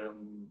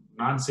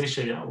 நான்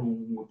சேஷையா,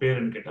 உங்க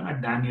பேருன்னு கேட்டேன்.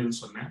 நான் டேனியல்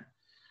சொன்னேன்.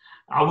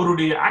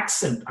 அவருடைய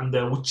ஆக்சென்ட், அந்த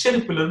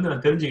உச்சரிப்பில இருந்து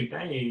நான்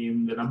தெரிஞ்சுக்கிட்டேன்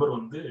இந்த நபர்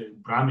வந்து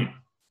பிராமின்,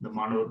 இந்த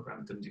மாணவர்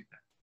பிராமின்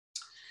தெரிஞ்சுக்கிட்டேன்.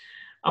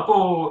 அப்போ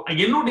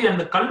என்னுடைய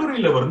அந்த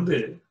கல்லூரியில வந்து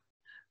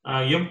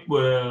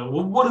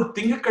ஒவ்வொரு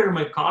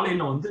திங்கட்கிழமை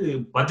காலையில வந்து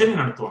பஜனை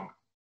நடத்துவாங்க,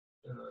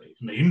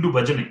 இந்த இந்து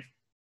பஜனை.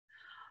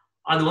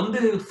 அது வந்து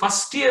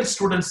ஃபர்ஸ்ட் இயர்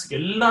ஸ்டூடெண்ட்ஸ்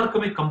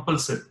எல்லாருக்குமே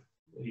கம்பல்சரி,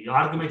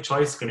 யாருக்குமே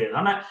சாய்ஸ் கிடையாது.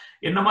 ஆனா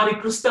என்ன மாதிரி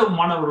கிறிஸ்தவ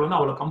மாணவர்கள் வந்து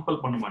அவளை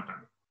கம்பல் பண்ண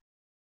மாட்டாங்க.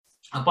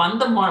 அப்ப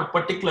அந்த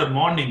பர்டிகுலர்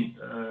மார்னிங்,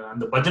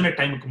 அந்த பஜனை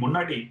டைமுக்கு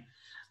முன்னாடி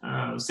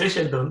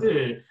சேஷன் வந்து,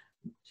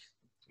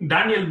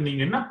 டேனியல்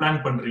நீங்க என்ன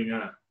பிளான் பண்றீங்க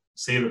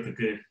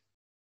செய்யறதுக்கு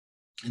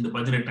இந்த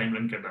பஜனை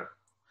டைம்லன்னு கேட்டார்.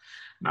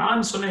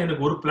 நான் சொன்னேன்,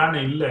 எனக்கு ஒரு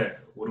பிளான் இல்லை.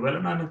 ஒருவேளை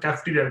நான்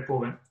கேஃப்டீரியாவுக்கு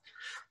போவேன்,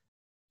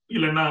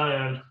 இல்லைன்னா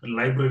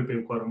லைப்ரரி போய்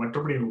உட்காரு,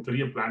 மற்றபடி எனக்கு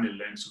பெரிய பிளான்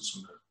இல்லைன்னு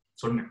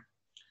சொன்னேன்.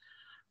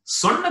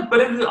 சொன்ன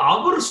பிறகு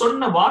அவர்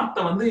சொன்ன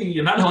வார்த்தை வந்து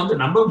என்னால வந்து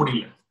நம்ப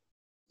முடியல.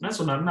 என்ன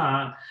சொன்னாருன்னா,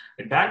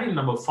 டேனியல்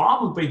நம்ம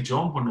ஃபார்முக்கு போய்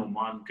ஜாம்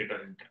பண்ணுவோமான்னு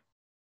கேட்டாருன்ட்டு.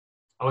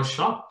 I was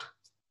shocked.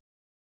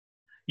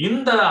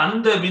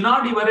 அந்த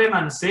வினாடி வரை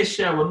நான்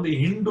சேஷா வந்து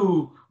ஹிந்து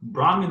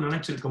பிராமின்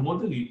நினைச்சிருக்கும்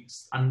போது,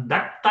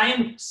 தட்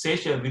டைம்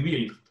சேஷா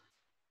ரிவீல்,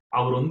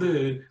 அவர் வந்து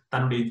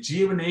தன்னுடைய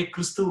ஜீவனை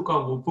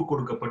கிறிஸ்துவுக்காக ஒப்பு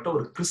கொடுக்கப்பட்ட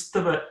ஒரு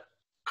கிறிஸ்தவ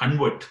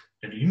convert,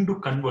 Hindu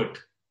convert,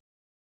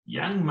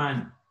 young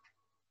man,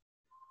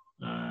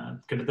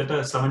 கிட்டத்தட்ட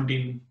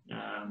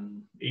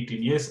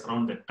 17-18 years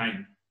around that time.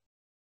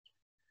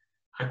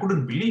 I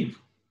couldn't believe.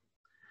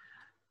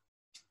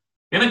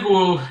 எனக்கு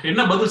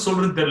என்ன பதில்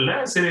சொல்றதுன்னு தெரியல.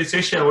 சரி,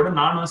 சேஷாவோட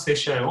நானும்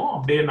சேஷாவும்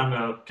அப்படியே நாங்க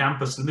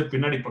கேம்பஸ்ல இருந்து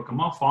பின்னாடி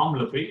பக்கமா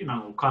ஃபார்ம்ல போய்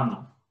நாங்க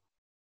உட்கார்ந்தோம்.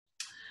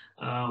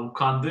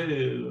 உட்கார்ந்து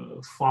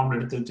ஃபார்ம்ல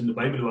எடுத்து வச்சு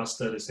பைபிள்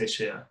வாசித்தாரு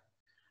சேஷையா.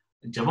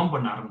 ஜெபம்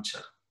பண்ண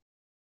ஆரம்பிச்சார்.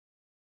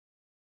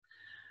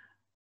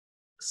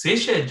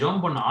 சேஷையா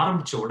ஜெபம் பண்ண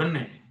ஆரம்பிச்ச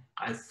உடனே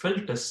I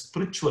felt a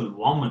spiritual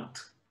warmth.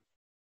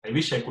 I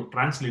wish I could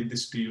translate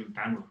this to you in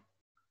Tamil.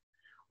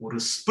 ஒரு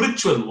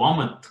spiritual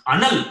warmth,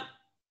 அனல்.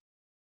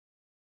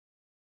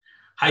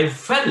 I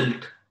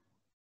felt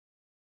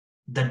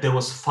that there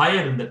was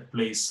fire in that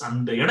place.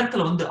 அந்த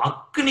இடத்துல வந்து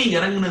அக்னி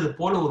இறங்குனது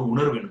போல ஒரு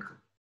உணர்வு எனக்கு.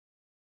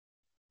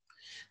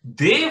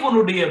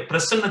 தேவனுடைய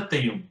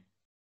பிரசன்னத்தையும்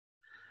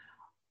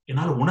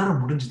என்னால உணர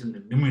முடிஞ்சது.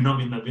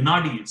 இந்த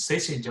வினாடி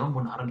சேஷை ஜெபம்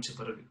பண்ண ஆரம்பிச்ச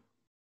பிறகு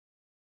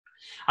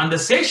அந்த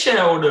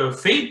சேஷையோட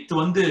ஃபெய்த்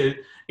வந்து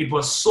it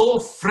was so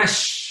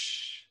fresh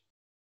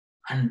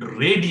and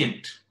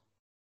radiant.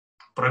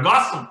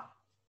 பிரகாசம்,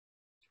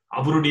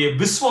 அவருடைய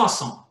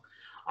விசுவாசம்,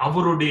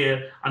 அவருடைய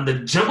அந்த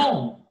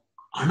ஜெபம்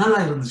அனலா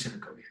இருந்துச்சு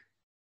எனக்கு.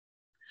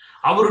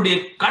 அவருடைய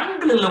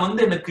கண்களில்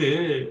வந்து எனக்கு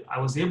I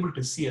was able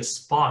to see a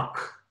spark.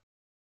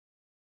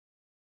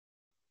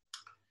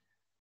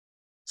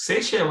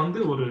 சேஷே வந்து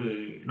ஒரு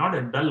not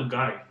a dull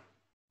guy,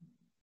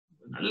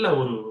 நல்ல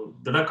ஒரு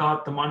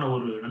திடகாத்தமான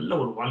ஒரு நல்ல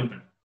ஒரு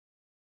வாலிபன்.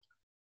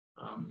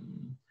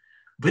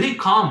 வெரி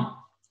காம்,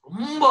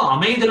 ரொம்ப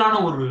அமைதலான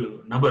ஒரு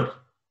நபர்.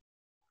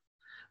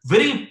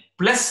 வெரி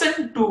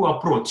பிளசன்ட் டு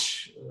அப்ரோச்,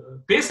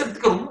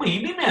 பேசுறதுக்கு ரொம்ப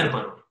இனிமையா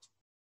இருப்பார்.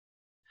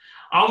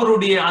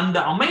 அவருடைய அந்த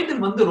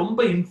அமைதல் வந்து ரொம்ப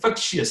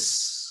infectious.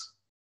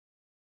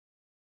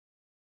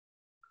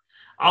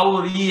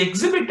 he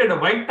exhibited a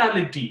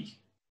vitality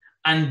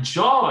and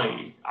joy.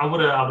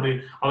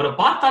 அவரை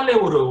பார்த்தாலே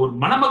ஒரு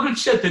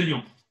மனமகிழ்ச்சியா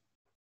தெரியும்,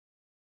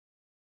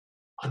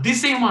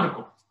 அதிசயமா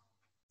இருக்கும்.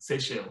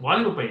 சேஷே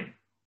வாலிப பையன்.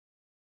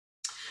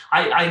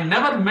 I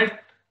never met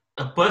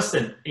a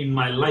person in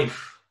my life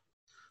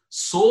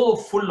so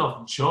full of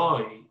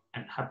joy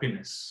and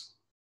happiness.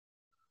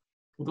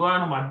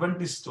 பொதுவாக நம்ம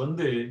அட்வென்டிஸ்ட்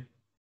வந்து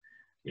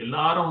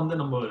எல்லாரும் வந்து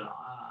நம்ம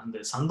அந்த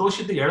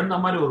சந்தோஷத்தை இழந்த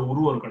மாதிரி ஒரு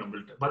உருவம் இருக்கும்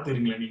நம்மள்ட்ட.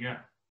 பாத்துக்கிறீங்களா நீங்க?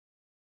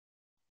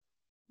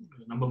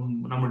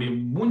 நம்முடைய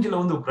மூஞ்சில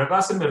வந்து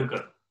பிரகாசமே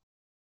இருக்காது,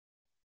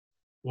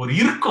 ஒரு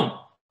இருக்கும்.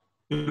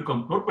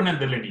 நோட் பண்ண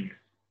தெரியல நீங்க.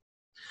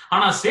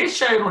 ஆனா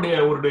சேஷாயனுடைய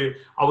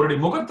அவருடைய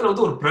முகத்துல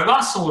வந்து ஒரு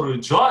பிரகாசம், ஒரு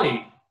ஜாய்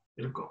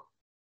இருக்கும்.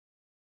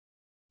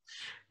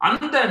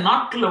 அந்த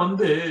நாட்கள்ல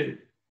வந்து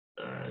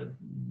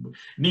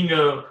நீங்க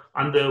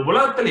அந்த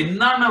உலகத்துல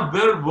என்னென்ன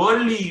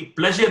வேர்ல்ட்லி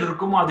பிளஷர்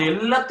இருக்குமோ அது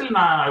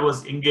எல்லாத்திலும் I was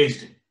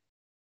engaged.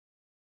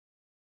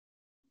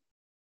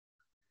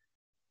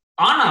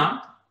 ஆனா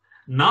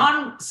நான்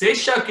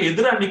சேஷாக்கு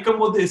எதிராக நிற்கும்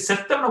போது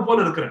செத்தவனை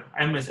போல இருக்கிறேன்.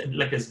 I am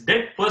like a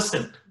dead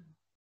person,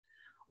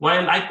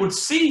 while I could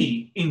see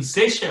in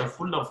Sesha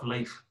full of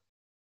life.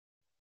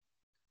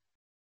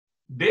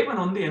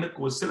 தேவன் வந்து எனக்கு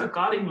ஒரு சில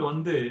காரியங்கள்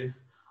வந்து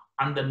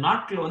அந்த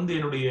நாட்கள் வந்து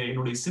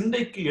என்னுடைய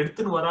சிந்தைக்கு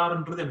எடுத்துன்னு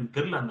வராருன்றது எனக்கு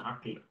தெரியல. அந்த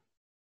நாட்கள்ல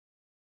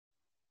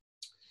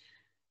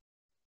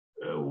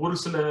ஒரு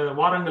சில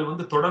வாரங்கள்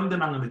வந்து தொடர்ந்து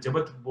நாங்க அந்த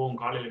ஜெபத்துக்கு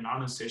போவோம். காலையில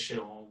நானும்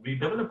சேஷாவும் we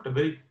developed a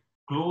very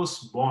close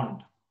bond.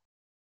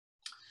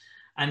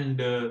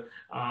 And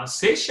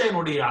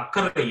சேஷானுடைய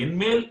அக்கறை,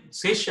 என்மேல்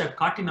சேஷா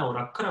காட்டின ஒரு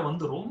அக்கறை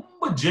வந்து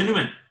ரொம்ப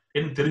ஜெனுவன்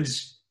எனக்கு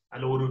தெரிஞ்சிச்சு.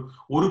 அதுல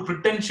ஒரு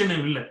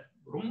பிரிட்டென்ஷனும் இல்லை,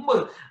 ரொம்ப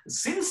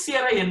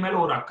சின்சியரா என் மேல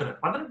ஒரு அக்கறை.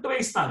 18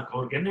 வயசு தான் இருக்கு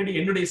அவருக்கு,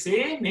 என்னுடைய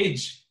சேம்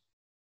ஏஜ்.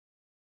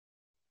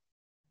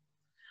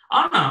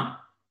 ஆனா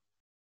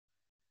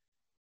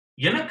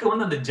எனக்கு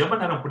வந்து அந்த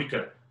ஜெப நேரம்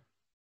பிடிக்காது.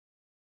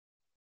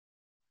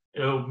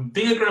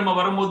 திங்கட்கிழமை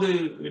வரும்போது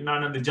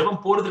நான் அந்த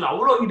ஜெபம் போறதுல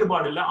அவ்வளவு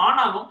ஈடுபாடு இல்லை.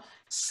 ஆனாலும்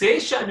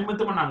சேஷா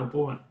நிமித்தமா நாங்க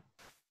போவேன்.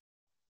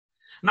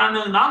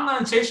 நாங்க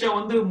சேஷா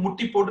வந்து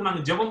முட்டி போட்டு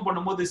நாங்க ஜெபம்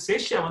பண்ணும்போது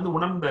சேஷா வந்து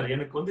உணர்ந்தாரு,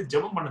 எனக்கு வந்து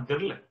ஜெபம் பண்ண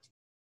தெரியல.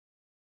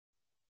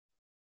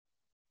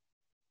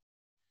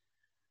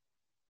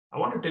 I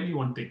want to tell you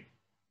one thing.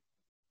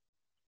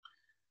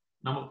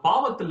 நம்ம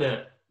பாவத்துல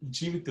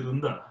ஜீவித்து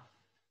இருந்தா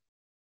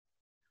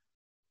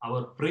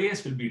our prayers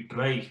will be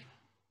dry,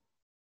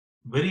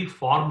 very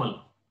formal,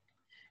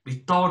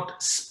 without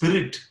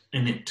spirit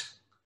in it.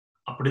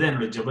 அப்படிதான்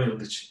என்னோட ஜெபம்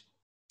இருந்துச்சு.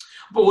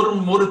 இப்போ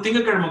ஒரு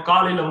திங்கட்கிழமை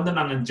காலையில வந்து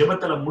நாங்க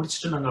ஜெபத்துல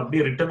முடிச்சுட்டு நாங்க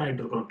அப்படியே ரிட்டர்ன்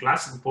ஆயிட்டு இருக்கிறோம்,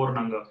 கிளாஸுக்கு போறோம்,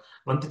 நாங்க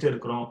வந்துட்டு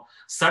இருக்கிறோம்.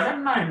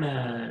 சடனா என்ன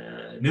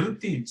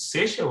நிறுத்தி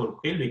சேஷ ஒரு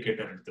கேள்வி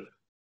கேட்டார் இடத்துல.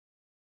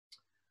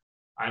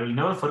 I will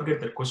never forget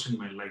that question in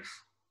my life.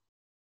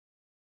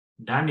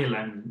 Daniel,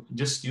 I'm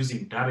just using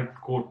direct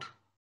quote.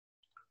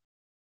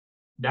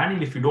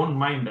 Daniel, if you don't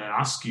mind, I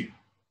ask you,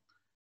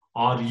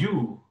 are you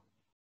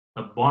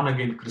a born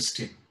again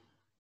Christian?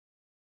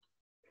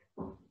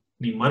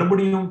 நீ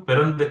மறுபடியும்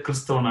பிறந்த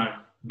கிறிஸ்தவனா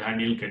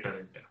டேனியல்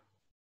கேட்டார்.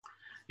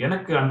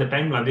 எனக்கு அந்த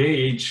டைம்ல அதே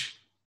age.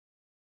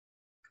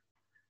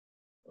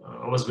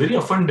 I was very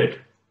offended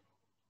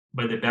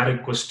by the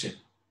direct question.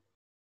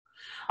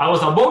 I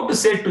was about to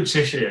say to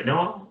Sheshaya, no,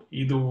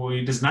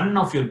 it is none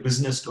of your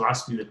business to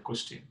ask me that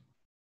question.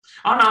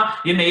 ஆனா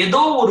என்ன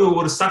ஏதோ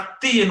ஒரு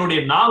சக்தி என்னுடைய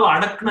நாவை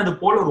அடக்குனது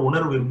போல ஒரு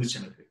உணர்வு இருந்துச்சு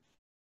எனக்கு.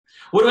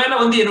 ஒருவேளை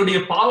என்னுடைய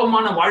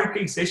பாவமான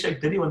வாழ்க்கை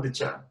சேஷாக்கு தெரிய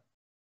வந்துச்சா?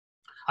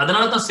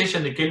 அதனாலதான் சேஷ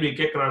அந்த கேள்வியை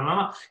கேட்கிறாருன்னா,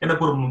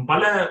 எனக்கு ஒரு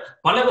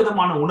பல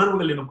விதமான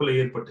உணர்வுகள் எனக்குள்ள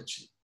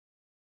ஏற்பட்டுச்சு.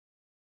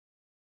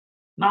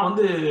 நான்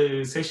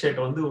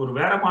சேஷியாட்ட ஒரு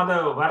வேற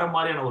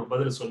மாதிரியான ஒரு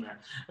பதில் சொன்னேன்.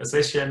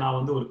 சேஷியா,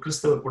 நான் ஒரு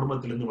கிறிஸ்தவ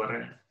குடும்பத்திலிருந்து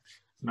வரேன்.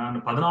 நான்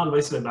 14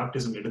 வயசுல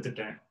பேப்டிசம்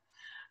எடுத்துட்டேன்.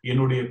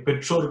 என்னுடைய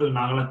பெற்றோர்கள்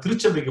நாங்கெல்லாம்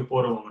திருச்சபைக்கு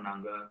போறவங்க.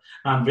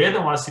 நான்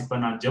வேதம்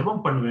வாசிப்பேன், நான்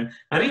ஜெபம் பண்ணுவேன்,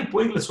 நிறைய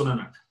பொய்களை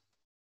சொன்னேன்.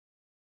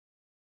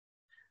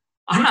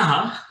 ஆனா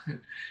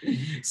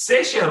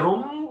சேஷியா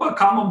ரொம்ப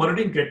காம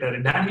மறுபடியும் கேட்டாரு,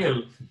 டேனியல்,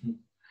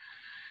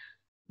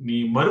 நீ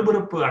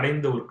மறுபிறப்பு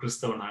அடைந்த ஒரு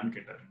கிறிஸ்தவனான்னு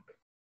கேட்டாரு.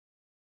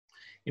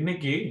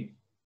 இன்னைக்கு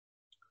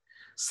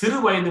சிறு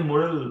வயது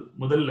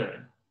முதல்ல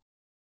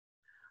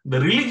the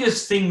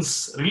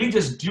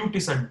religious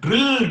duties are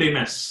drilled in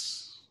us.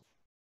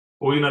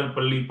 ஓய்நாள்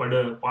பள்ளி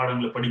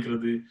பாடங்களை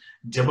படிக்கிறது,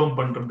 ஜெபம்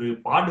பண்றது,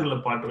 பாடுகளை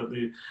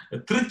பாடுறது,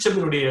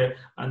 திருச்சபையுடைய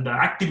அந்த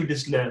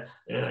ஆக்டிவிட்டிஸ்ல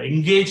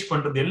என்கேஜ்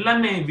பண்றது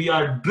எல்லாமே we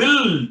are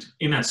drilled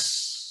in us.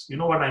 You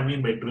know what I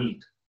mean by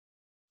drilled?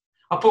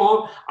 அப்போ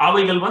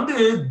அவைகள்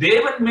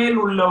தேவன் மேல்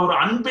உள்ள ஒரு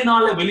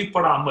அன்பினால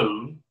வெளிப்படாமல்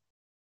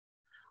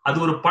அது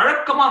ஒரு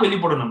பழக்கமா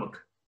வெளிப்படும். நமக்கு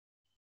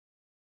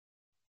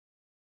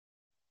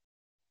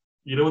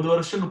 20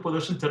 வருஷம் 30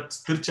 வருஷம்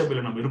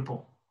திருச்சபையில நம்ம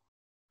இருப்போம்.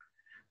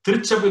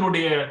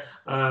 திருச்சபையினுடைய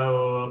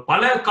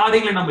பல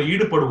காரியங்களை நம்ம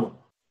ஈடுபடுவோம்.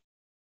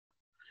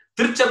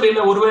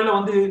 திருச்சபையில ஒருவேளை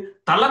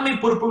தலைமை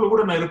பொறுப்புகள்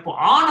கூட நான்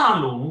இருப்போம்.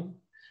 ஆனாலும்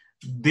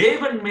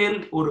தேவன் மேல்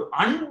ஒரு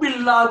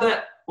அன்பில்லாத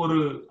ஒரு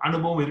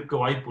அனுபவம் இருக்க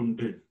வாய்ப்பு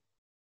உண்டு.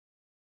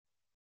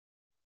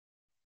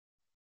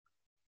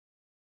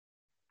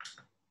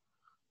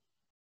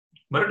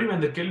 மறுபடியும்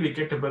அந்த கேள்வி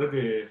கேட்ட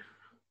பிறகு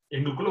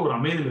எங்களுக்குள்ள ஒரு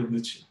அமைதியில்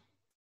இருந்துச்சு.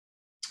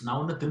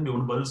 நான் திரும்பி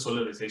பதில்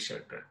சொல்லல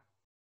சேஷாட்ட.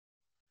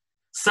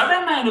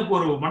 சடனா எனக்கு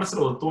ஒரு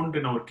மனசுல தோன்றி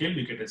நான் ஒரு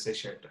கேள்வி கேட்டேன்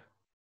சேஷாட்ட.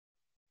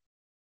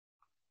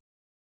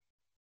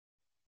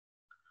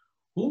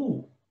 Who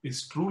is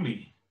truly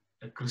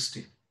a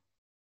Christian?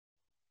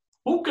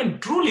 Who can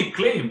truly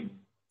claim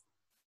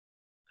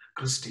a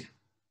Christian?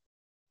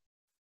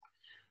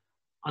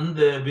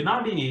 அந்த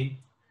வினாடி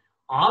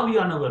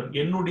ஆவியானவர்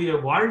என்னுடைய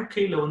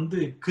வாழ்க்கையில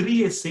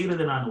கிரியை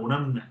செய்யறதை நான்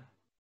உணர்ந்தேன்.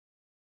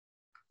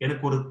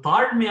 எனக்கு ஒரு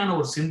தாழ்மையான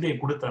ஒரு சிந்தையை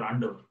கொடுத்தார்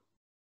ஆண்டவர்.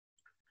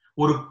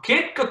 ஒரு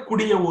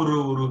கேட்கக்கூடிய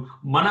ஒரு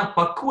மன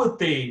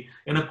பக்குவத்தை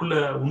எனக்குள்ள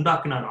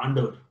உண்டாக்கினார்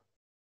ஆண்டவர்.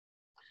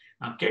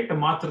 நான் கேட்ட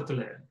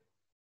மாத்திரத்துல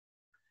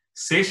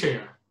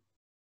சேஷையா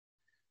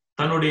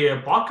தன்னுடைய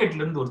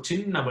பாக்கெட்ல இருந்து ஒரு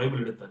சின்ன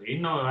பைபிள் எடுத்தாரு.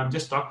 I'm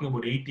just talking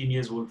about 18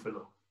 years old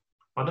fellow.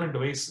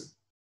 18 வயசு.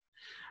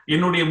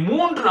 என்னுடைய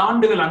 3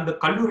 ஆண்டுகள் அந்த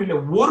கல்லூரியில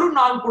ஒரு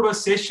நாள் கூட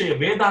சேஷைய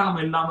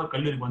வேதாகம் இல்லாம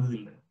கல்லூரிக்கு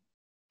வந்ததில்லை.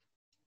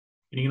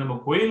 இன்னைக்கு நம்ம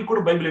கோயில் கூட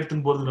பைபிள்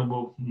எடுத்துன்னு போறது நம்ம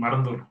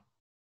மறந்துடும்.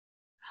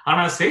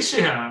 ஆனா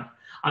சேஷையா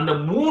அந்த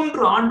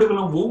 3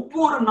 ஆண்டுகளும்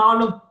ஒவ்வொரு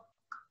நாளும்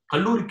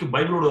கல்லூரிக்கு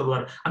பைபிளோடு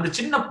வருவார். அந்த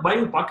சின்ன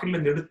பைபிள் பாக்கெட்ல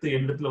இருந்து எடுத்து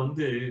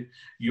என்னிடத்துல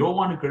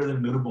யோவானுக்கு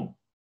எழுதின நிருபம்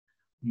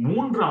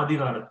 3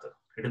 அதிகாரத்தை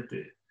எடுத்து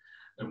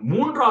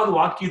 3வது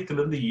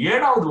வாக்கியத்திலிருந்து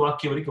 7வது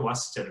வாக்கியம் வரைக்கும்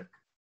வாசிச்சாரு.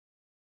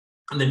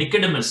 அந்த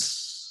நிக்கடமஸ்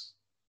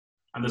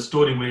அந்த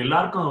ஸ்டோரி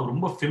எல்லாருக்கும்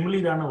ரொம்ப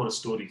ஃபெமிலியரான ஒரு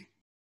ஸ்டோரி.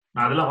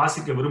 நான் அதெல்லாம்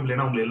வாசிக்க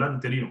விரும்பலைன்னா உங்களுக்கு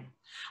எல்லாரும் தெரியும்.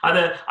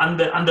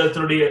 அந்த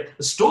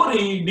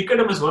ஸ்டோரி,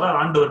 நிக்கடமஸ் வர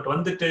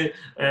ஆண்டவர்கிட்ட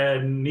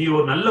நீ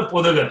ஒரு நல்ல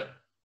போதகர்,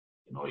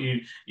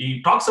 he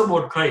talks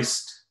about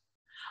Christ.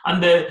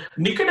 அந்த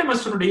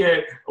நிக்கடமஸுடைய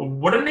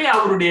உடனே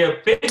அவருடைய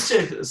பேச்சை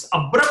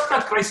அப்ரப்டா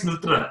Christ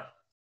நிறுத்துறார்.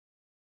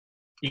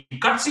 He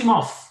cuts him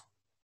off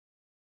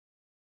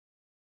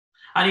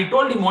and he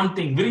told him one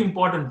thing, very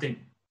important thing.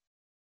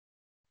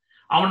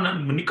 அவன்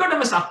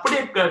நிக்கோடமஸ்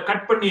அப்படியே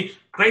கட் பண்ணி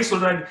கிரைஸ்ட்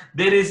சொல்றாரு,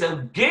 there is a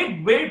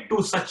gateway to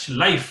such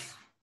life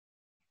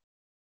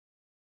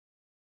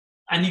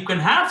and you can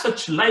have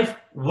such life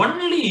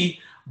only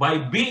by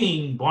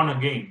being born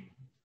again.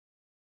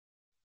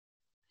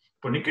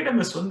 இப்போ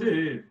நிக்கோடமஸ்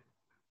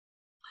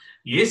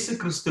இயேசு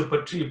கிறிஸ்து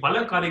பற்றி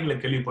பல காரியங்களை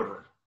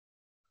கேள்விப்படுறார்.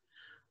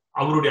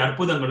 அவருடைய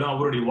அற்புதங்களும்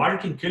அவருடைய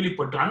வாழ்க்கையும்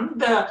கேள்விப்பட்டு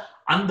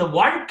அந்த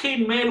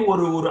வாழ்க்கையின் மேல்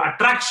ஒரு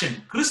அட்ராக்ஷன்,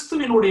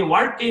 கிறிஸ்துவினுடைய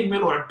வாழ்க்கையின்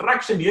மேல் ஒரு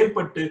அட்ராக்ஷன்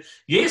ஏற்பட்டு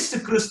இயேசு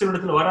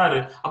கிறிஸ்துவிடத்துல வராரு.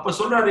 அப்ப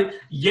சொல்றாரு,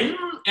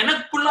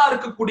 எனக்குள்ளா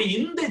இருக்கக்கூடிய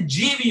இந்த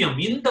ஜீவியம்,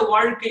 இந்த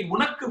வாழ்க்கை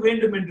உனக்கு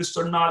வேண்டும் என்று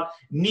சொன்னால்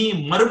நீ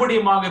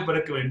மறுபடியுமாக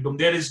பிறக்க வேண்டும்.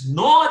 There is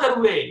no other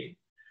way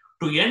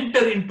to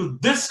enter into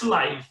this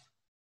life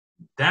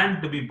than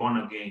to be born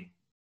again.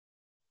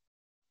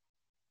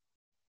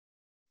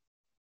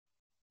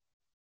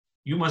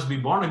 You must be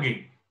born again.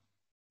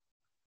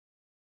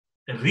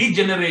 A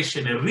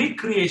regeneration, a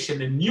recreation,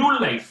 a new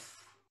life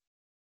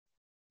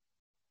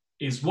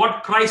is what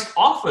Christ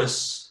offers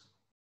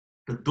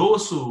to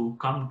those who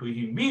come to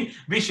him.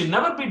 We should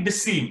never be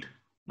deceived.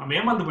 நாம்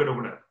ஏமாந்து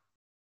போயிடக்கூடாது.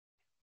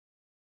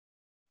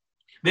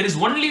 There is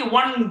only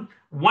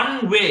one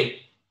way.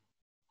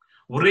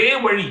 ஒரே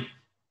வழி.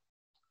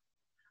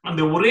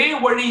 அந்த ஒரே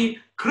வழி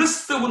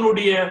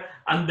கிறிஸ்துவனுடைய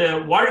அந்த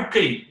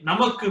வாழ்க்கை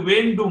நமக்கு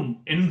வேண்டும்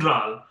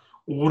என்றால்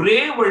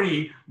ஒரே வழி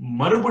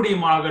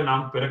மறுபடியுமாக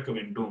நாம் பிறக்க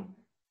வேண்டும்.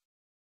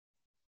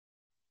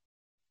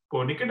 இப்போ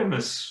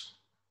நிக்கோடமஸ்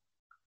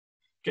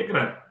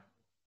கேட்கிறார்,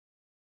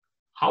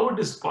 how it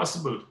is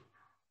possible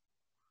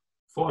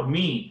for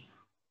me,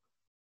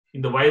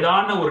 இந்த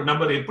வயதான ஒரு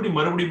நபர் எப்படி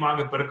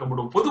மறுபடியும் பிறக்க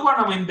முடியும்? பொதுவா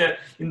நம்ம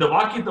இந்த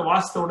வாக்கியத்தை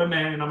வாசித்த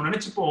உடனே நம்ம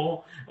நினைச்சுப்போம்,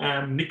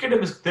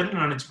 நிக்கோடேமஸ்க்கு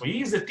தெரியல நினைச்சுப்போம். he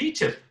is a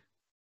teacher.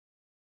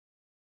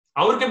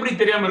 அவருக்கு எப்படி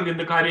தெரியாம இருக்கு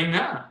இந்த காரியங்க?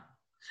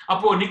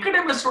 அப்போ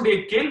நிக்கோடேமஸுடைய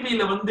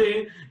கேள்வியில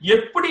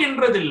எப்படி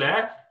என்றது இல்ல,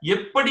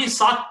 எப்படி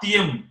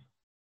சாத்தியம்.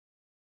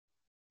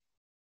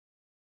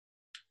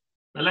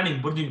 நல்லா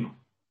நீங்க புரிஞ்சுக்கணும்.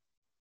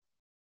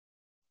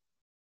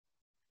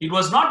 It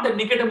was not that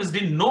Nicodemus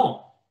didn't know,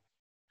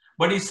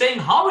 but he's saying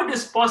how it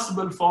is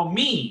possible for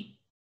me,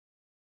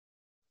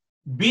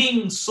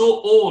 being so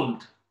old,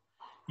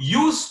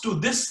 used to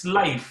this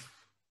life,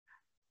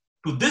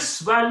 to this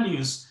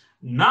values,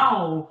 now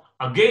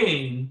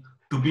again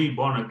to be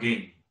born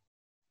again.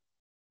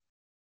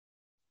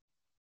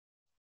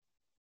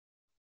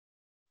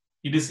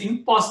 It is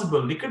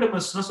impossible.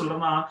 Nicodemus என்ன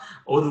சொல்றனா,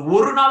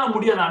 ஒரு நாள்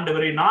முடியாத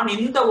ஆண்டவரே, நான்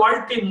இந்த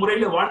வாழ்க்கை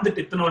முறையில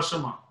வாழ்ந்துட்டு இத்தனை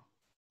வருஷமா,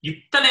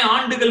 இத்தனை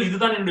ஆண்டுகள்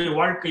இதுதான் என்னுடைய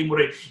வாழ்க்கை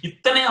முறை,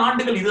 இத்தனை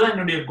ஆண்டுகள் இதுதான்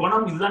என்னுடைய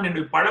குணம், இதுதான்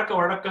என்னுடைய பழக்க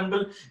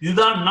வழக்கங்கள்,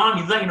 இதுதான் நான்,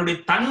 இதுதான் என்னுடைய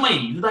தன்மை,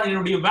 இதுதான்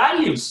என்னுடைய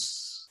வேல்யூஸ்.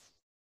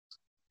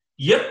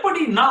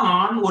 எப்படி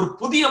நான் ஒரு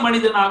புதிய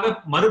மனிதனாக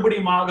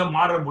மறுபடியும்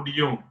மாற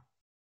முடியும்?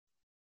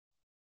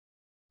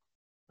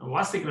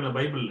 வாசிக்கிறேன்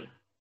பைபிள்ல,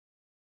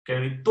 can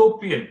an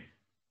Ethiopian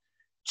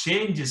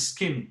change his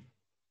skin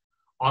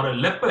or a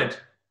leopard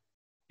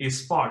his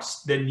spots,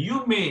 then you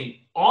may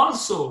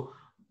also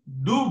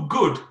do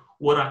good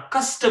or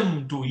accustomed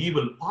to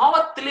evil.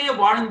 பாவத்திலே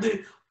வாழ்ந்து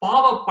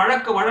பாவ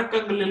பழக்க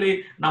வழக்கங்களிலே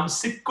நாம்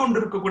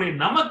சிக்கொண்டிருக்கக்கூடிய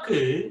நமக்கு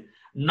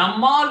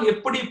நம்மால்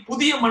எப்படி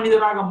புதிய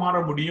மனிதராக மாற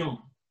முடியும்?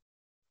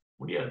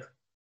 முடியாது.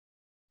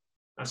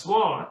 That's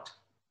what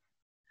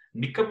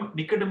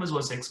Nicodemus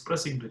was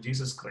expressing to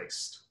Jesus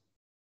Christ.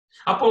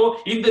 அப்போ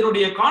இந்த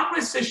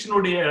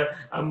கான்வர்சேஷனுடைய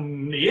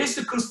இயேசு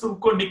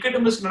கிறிஸ்துவுக்கும்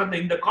நிக்கோடேமஸ் நடந்த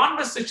இந்த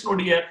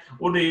கான்வர்சேஷனுடைய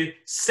ஒரு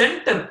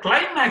சென்டர்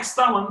கிளைமேக்ஸ்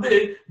தான்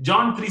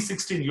ஜான்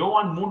 3:16,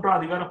 யோவான்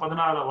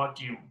 3:16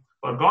 வாக்கியம்.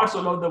 For God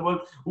so loved the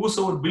world,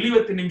 whosoever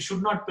believeth in him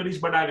should not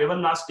perish but have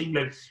everlasting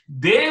life.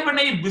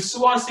 தேவனை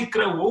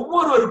விசுவாசிக்கிற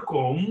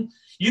ஒவ்வொருவருக்கும்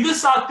இது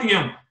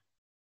சாத்தியம்.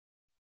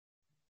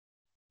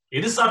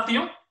 எது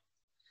சாத்தியம்?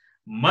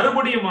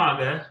 மறுபடியுமாக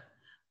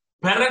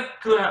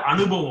பிறக்கிற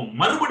அனுபவம்,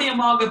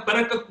 மறுபடியுமாக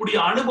பிறக்கக்கூடிய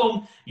அனுபவம்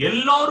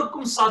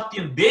எல்லாருக்கும்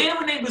சாத்தியம்.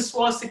 தேவனை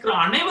விசுவாசிக்கிற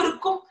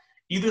அனைவருக்கும்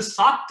இது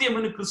சாத்தியம்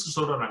என்று கிறிஸ்து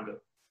சொல்றாங்க.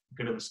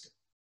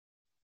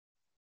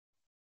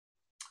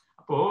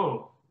 அப்போ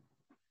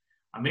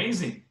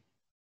amazing.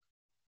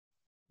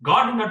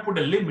 God did not put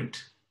a limit.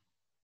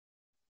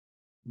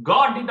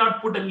 God did not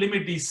put a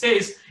limit.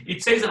 It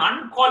says an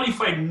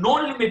unqualified, no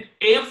limit.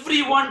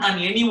 Everyone and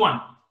anyone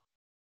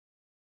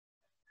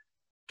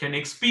can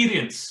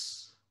experience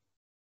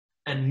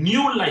a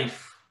new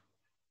life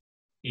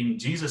in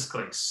Jesus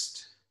Christ.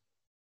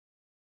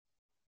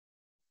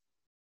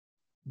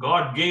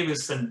 God gave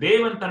his son.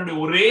 தேவன் தன்னுடைய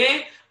ஒரே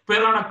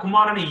பேரான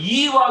குமாரனை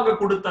ஈவாக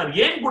கொடுத்தார்.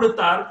 ஏன்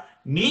கொடுத்தார்?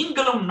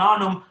 நீங்களும்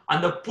நானும்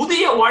அந்த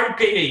புதிய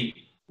வாழ்க்கையை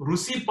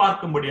ருசி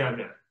பார்க்கும்படியாக,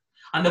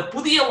 அந்த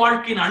புதிய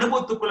வாழ்க்கையின்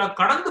அனுபவத்துக்குள்ள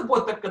கடந்து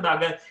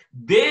போத்தக்கதாக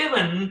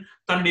தேவன்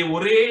தன்னுடைய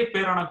ஒரே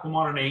பேரான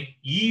குமாரனை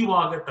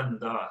ஈவாக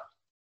தந்தார்.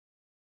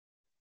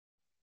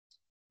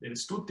 There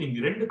is two things,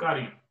 ரெண்டு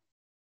காரியம்.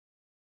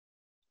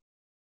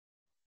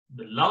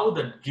 The love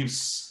that gives,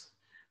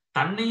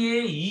 தன்னையே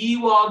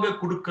ஈவாக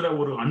கொடுக்கிற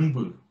ஒரு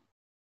அன்பு,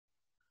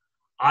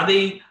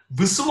 அதை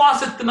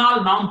விசுவாசத்தினால்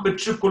நாம்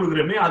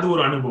பெற்றுக்கொள்கிறோமே, அது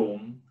ஒரு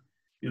அனுபவம்.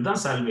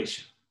 இதுதான்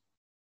salvation.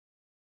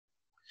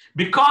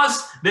 Because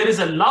there is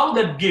a love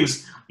that gives,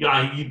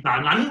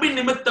 அன்பின்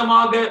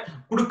நிமித்தமாக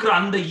கொடுக்கிற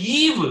அந்த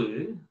ஈவு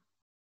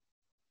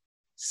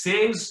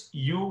saves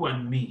you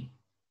and me.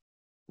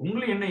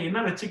 உங்களை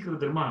என்ன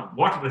ரட்சிக்கிறது தெரியுமா?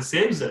 What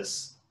saves us?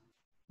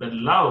 The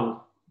love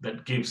that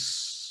gives.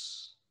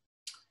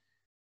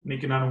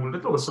 இன்னைக்கு நான்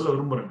உங்கள்கிட்ட ஒரு சொல்ல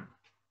விரும்புறேன்.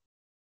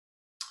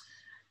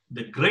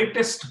 The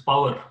greatest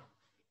power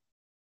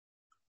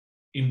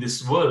in this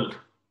world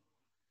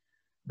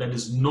that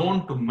is known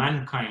to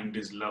mankind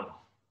is love.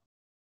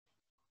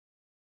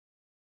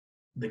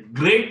 The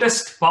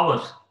greatest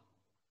power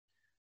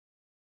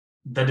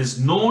that is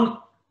known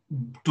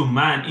to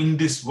man in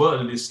this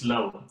world is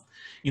love.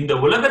 இந்த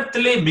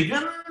உலகத்திலே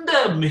மிகுந்த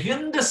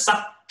மிகுந்த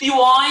சக்தி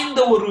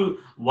வாய்ந்த ஒரு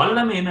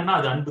வல்லமை என்னன்னா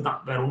அது அன்பு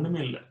தான், வேற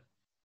ஒண்ணுமே இல்லை.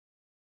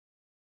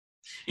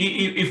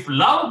 If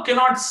love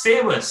cannot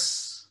save us,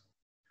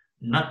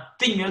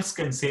 nothing else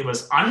can save us.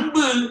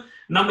 அன்பு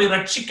நம்மை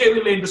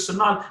ரட்சிக்கவில்லை என்று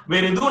சொன்னால்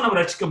வேற எதுவும் நம்ம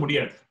ரட்சிக்க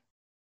முடியாது.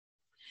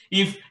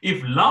 If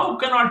love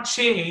cannot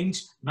change,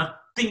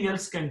 nothing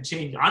else can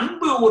change.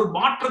 அன்பு ஒரு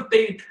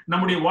மாற்றத்தை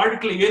நம்முடைய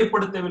வாழ்க்கையில்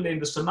ஏற்படுத்தவில்லை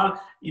என்று சொன்னால்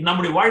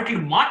நம்முடைய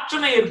வாழ்க்கையில்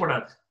மாற்றமே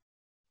ஏற்படாது.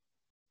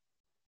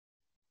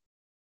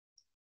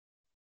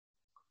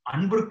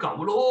 அன்பிற்கு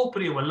அவ்வளோ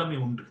பெரிய வல்லமை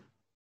உண்டு.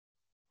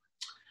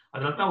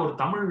 அதனால்தான் ஒரு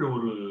தமிழ்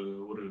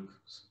ஒரு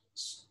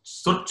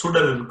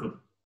சொற்சுடர் இருக்குது,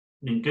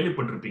 நீங்க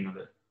கேள்விப்பட்டிருப்பீங்க.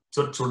 அது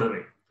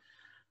சொற்சுடரை.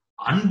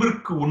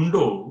 அன்பிற்கு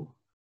உண்டோ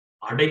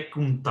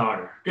அடைக்கும்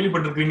தாழ்,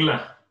 கேள்விப்பட்டிருக்கீங்களா?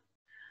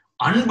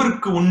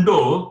 அன்பிற்கு உண்டோ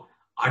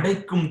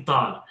அடைக்கும்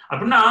தாள்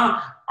அப்படின்னா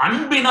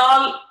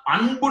அன்பினால்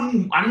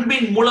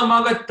அன்பின்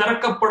மூலமாக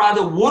திறக்கப்படாத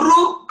ஒரு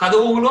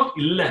கதவுகளும்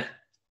இல்லை.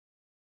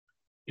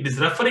 It is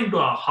referring to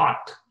our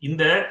heart.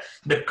 இந்த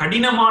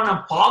கடினமான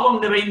பாவம்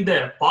நிறைந்த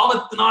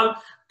பாவத்தினால்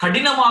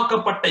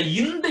கடினமாக்கப்பட்ட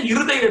இந்த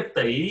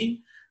இருதயத்தை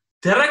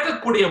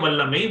திறக்கக்கூடிய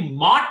வல்லமை,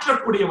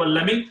 மாற்றக்கூடிய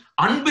வல்லமை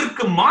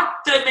அன்பிற்கு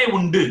மாத்திரமே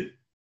உண்டு.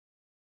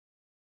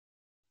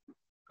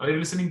 Are you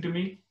listening to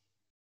me?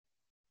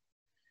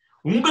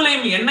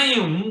 உங்களையும்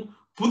என்னையும்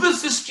புது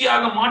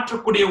சிருஷ்டியாக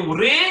மாற்றக்கூடிய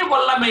ஒரே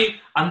வல்லமை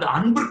அந்த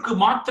அன்பிற்கு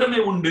மாத்திரமே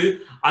உண்டு.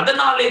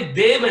 அதனாலே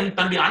தேவன்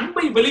தன்னுடைய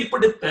அன்பை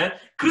வெளிப்படுத்த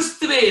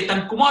கிறிஸ்துவே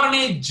தன்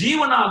குமாரனே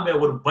ஜீவனாக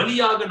ஒரு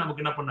பலியாக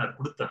நமக்கு என்ன பண்ணார்?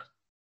 கொடுத்தார்.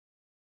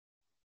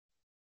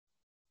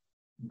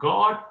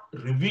 God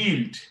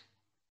revealed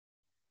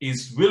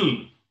His will,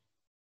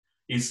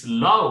 His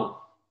love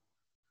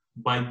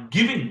by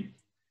giving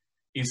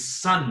His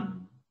Son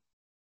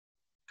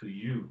to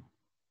you.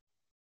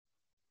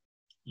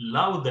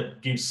 Love that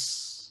gives.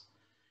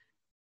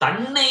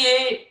 தன்னையே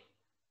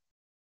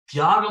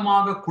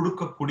தியாகமாக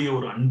கொடுக்கக்கூடிய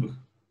ஒரு அன்பு.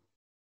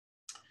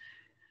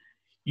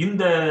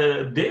 இந்த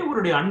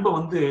தேவனுடைய அன்பை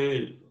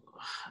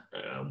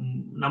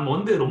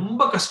நம்ம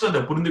ரொம்ப கஷ்டம்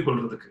அதை புரிந்து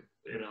கொள்றதுக்கு.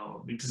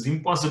 It is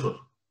impossible.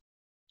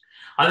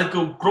 அதுக்கு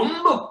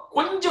ரொம்ப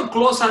கொஞ்சம்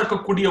க்ளோஸா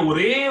இருக்கக்கூடிய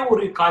ஒரே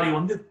ஒரு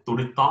காரியம்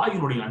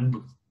தாயினுடைய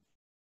அன்பு.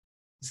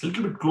 It's a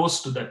little bit close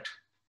to that.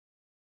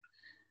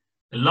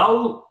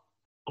 Love,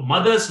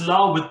 mother's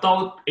love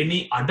without any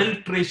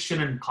adulteration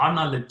and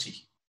carnality.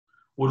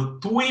 ஒரு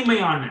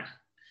தூய்மையான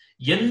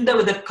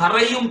எந்தவித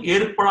கரையும்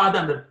ஏற்படாத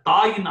அந்த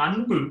தாயின்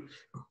அன்பு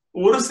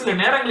ஒரு சில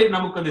நேரங்களில்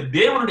நமக்கு அந்த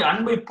தேவனுடைய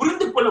அன்பை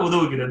புரிந்து கொள்ள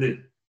உதவுகிறது.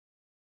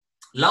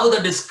 Love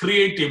that is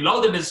creative, love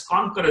that is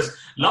conquerors,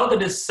 love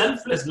that is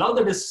selfless, love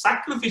that is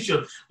sacrificial,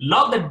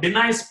 love that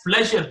denies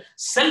pleasure,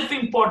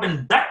 self-important.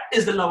 That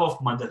is the love of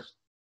mother.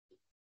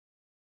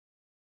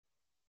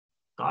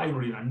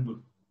 தாயினுடைய அன்பு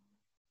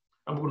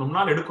நமக்கு ரொம்ப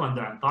நாள் எடுக்கும்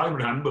அந்த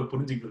தாயினுடைய அன்பை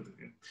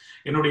புரிஞ்சுக்கிறதுக்கு.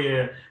 என்னுடைய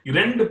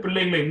 2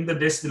 பிள்ளைகளை இந்த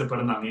தேசத்துல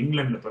பிறந்தாங்க,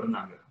 இங்கிலாந்துல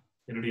பிறந்தாங்க.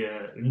 என்னுடைய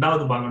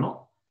 2வது மகனும்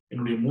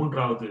என்னுடைய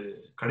 3வது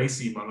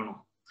கடைசி மகனும்.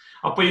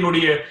 அப்ப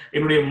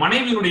என்னுடைய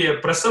மனைவியினுடைய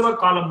பிரசவ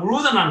காலம்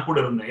முழுவதும் நான் கூட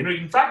இருந்தேன்.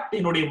 இன்ஃபேக்ட்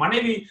என்னுடைய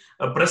மனைவி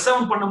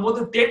பிரசவம் பண்ணும் போது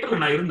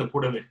தியேட்டர்ல நான் இருந்த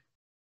கூடவே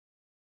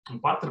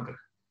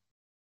பார்த்திருக்கிறேன்.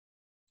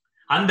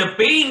 அந்த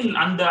பெயின்,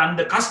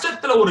 அந்த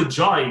கஷ்டத்துல ஒரு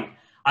ஜாய்,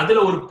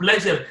 அதுல ஒரு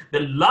pleasure.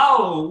 The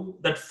love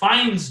that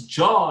finds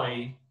joy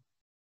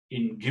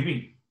in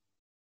giving.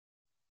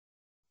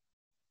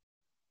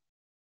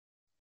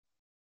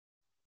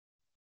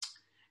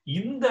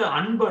 இந்த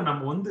அன்பை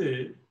நம்ம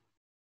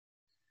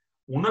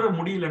உணர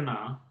முடியலன்னா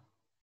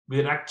we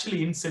are actually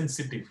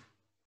insensitive.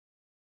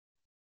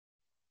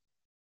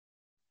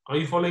 Are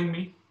you following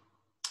me?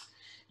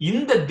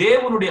 இந்த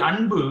தேவனுடைய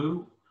அன்பு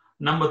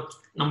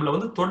நம்மள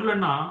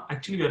தொடலன்னா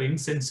actually we are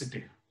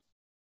insensitive.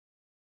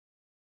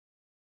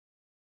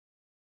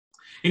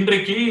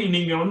 இன்றைக்கு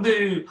நீங்க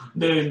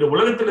இந்த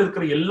உலகத்துல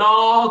இருக்கிற எல்லா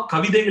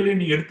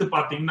கவிதைகளையும் நீங்க எடுத்து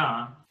பார்த்தீங்கன்னா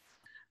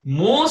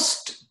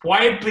most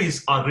poetries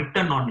are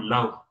written on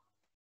love.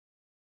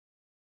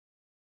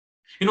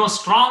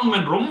 Strong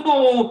man, ரொம்ப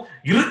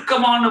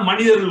இறுக்கமான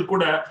மனிதர்கள்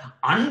கூட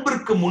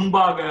அன்பிற்கு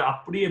முன்பாக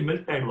அப்படியே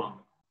மெல்ட் ஆயிடுவாங்க.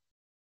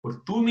 ஒரு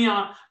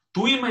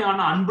தூய்மையான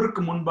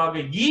அன்பிற்கு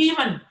முன்பாக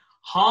even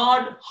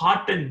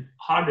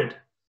hearted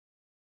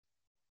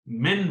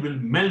men will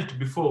melt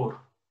before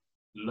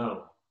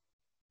love.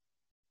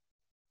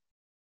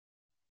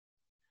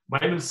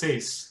 Bible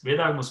says,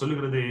 வேதாகமம்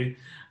சொல்லுகிறது,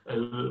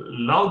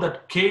 love that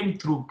came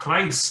through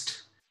Christ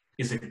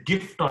is a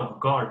gift of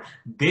God.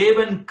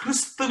 தேவன்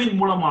கிறிஸ்துவின்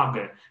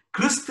மூலமாக,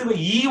 கிறிஸ்துவை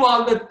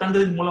ஈவாக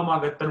தந்ததின்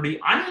மூலமாக தன்னுடைய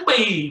அன்பை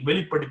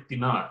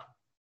வெளிப்படுத்தினார்.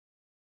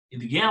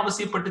 இது ஏன்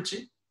அவசியப்பட்டுச்சு?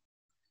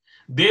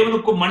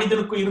 தேவனுக்கும்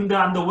மனிதனுக்கும் இருந்த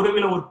அந்த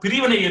உறவில ஒரு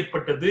பிரிவினை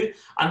ஏற்பட்டது.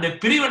 அந்த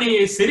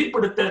பிரிவினையை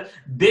சரிப்படுத்த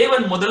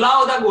தேவன்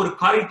முதலாவதாக ஒரு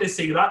காரியத்தை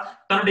செய்கிறார்.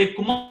 தன்னுடைய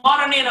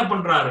குமாரனை என்ன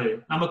பண்றாரு?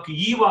 நமக்கு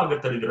ஈவாக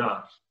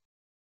தருகிறார்.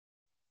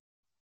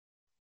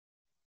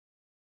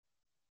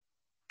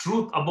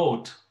 Truth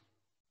about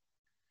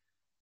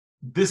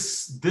this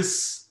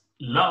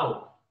love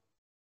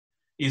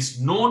is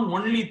known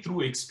only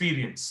through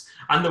experience.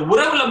 அந்த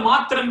உறவுல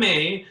மாத்திரமே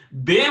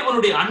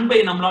தேவனுடைய அன்பை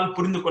நம்மளால்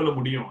புரிந்து கொள்ள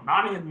முடியும்.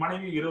 நான் என்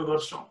மனைவி 20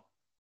 வருஷம்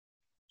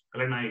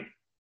கல்யாணம் ஆகி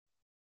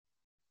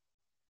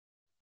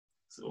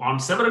on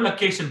several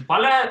occasions,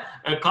 பல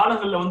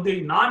காலங்கள்ல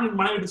நான் என்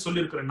மனைவி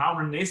சொல்லியிருக்கிறேன், நான்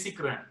உன்னை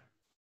நேசிக்கிறேன்.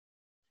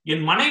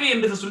 என் மனைவி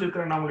என்று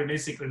சொல்லியிருக்கிறேன், நான் உன்னை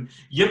நேசிக்கிறேன்.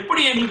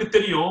 எப்படி எங்களுக்கு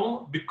தெரியும்?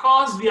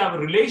 Because we have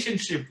a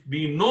relationship,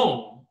 we know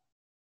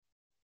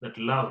that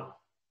love.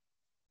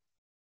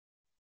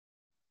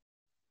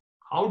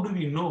 How do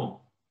we know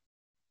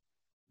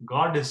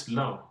God is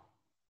love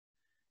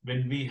when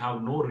we have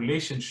no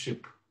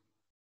relationship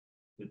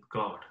with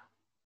God?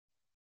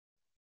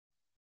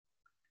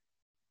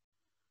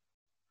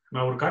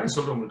 நான் ஒரு காரியம்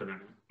சொல்றேன் உங்கள்கிட்ட.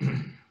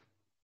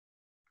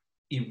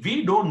 If we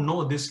don't know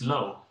this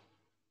love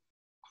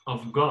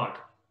of God,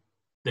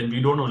 then we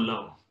don't know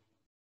love.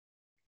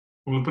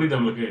 உங்களுக்கு புரியுது?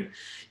 உங்களுக்கு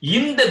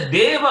இந்த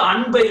தேவ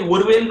அன்பை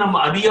ஒருவேளை நம்ம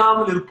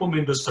அறியாமல் இருப்போம்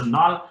என்று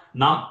சொன்னால்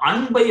நாம்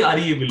அன்பை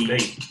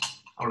அறியவில்லை.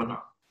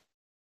 அவ்வளவுதான்.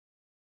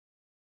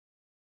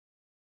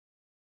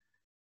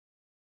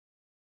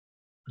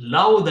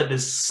 Love that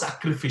is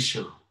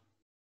sacrificial,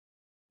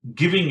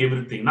 giving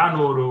everything. நான்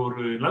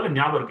ஒரு நல்ல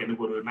ஞாபகம் இருக்கு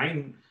எனக்கு. ஒரு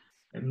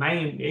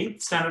 8th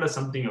standard or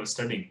something I was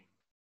studying.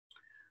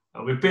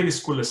 Vepery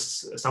ஸ்கூல்ல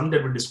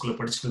சம்தேபட்டி ஸ்கூல்ல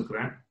படிச்சுட்டு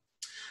இருக்கிறேன்.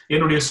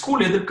 என்னுடைய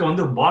ஸ்கூல் எதிர்க்க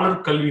வந்து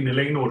பாலர் கல்வி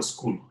நிலையம்னு ஒரு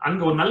ஸ்கூல்.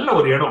 அங்க ஒரு நல்ல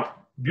ஒரு இடம்,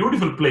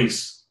 beautiful place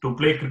to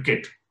play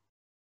cricket.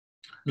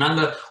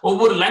 நாங்க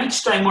ஒவ்வொரு லஞ்ச்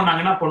டைமும்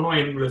நாங்க என்ன பண்ணுவோம்,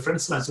 எங்களுடைய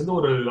ஃப்ரெண்ட்ஸ் எல்லாம் சேர்ந்து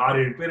ஒரு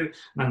 6-7 பேர்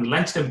நாங்க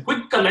லஞ்ச் டைம்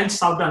குயிக்கா லஞ்ச்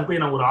சாப்பிட்டு அங்க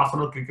போய் நாங்க ஒரு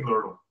 1/2 hour கிரிக்கெட்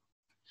விளையாடுவோம்.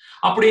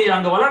 அப்படி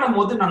அங்க விளையாடும்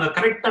போது நாங்க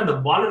கரெக்டா அந்த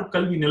பாலர்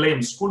கல்வி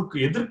நிலையம் ஸ்கூலுக்கு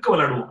எதிர்க்க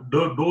விளையாடுவோம்.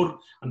 டோர்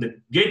அந்த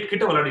கேட்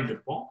கிட்ட விளையாடிட்டு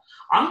இருப்போம்.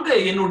 அங்க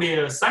என்னுடைய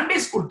சண்டே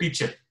ஸ்கூல்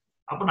டீச்சர்,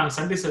 அப்ப நாங்க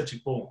சண்டே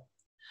சர்ச்சுக்கு போவோம்.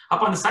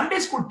 அப்ப அந்த சண்டே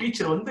ஸ்கூல்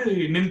டீச்சர் வந்து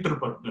நின்றுட்டு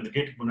இருப்பாரு அந்த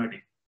கேட்டுக்கு முன்னாடி.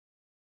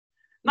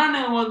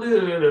 நான் வந்து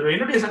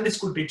என்னுடைய Sunday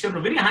school teacher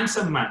very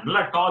handsome man,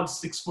 நல்லா டால்,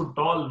 6 foot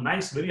டால்,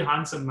 நைஸ், வெரி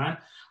ஹேண்ட்சம் மேன்.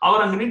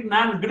 அவர் அங்க நின்று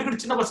நான்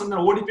கிடுகிடு சின்ன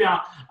பசங்க ஓடி போய்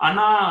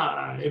அண்ணா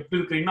எப்படி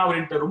இருக்கிறீங்கன்னா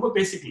அவர்கிட்ட ரொம்ப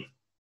பேசிக்கல.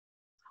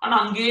 ஆனா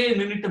அங்கேயே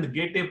நின்றுட்டு அந்த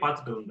கேட்டே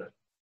பார்த்துட்டு இருந்தார்.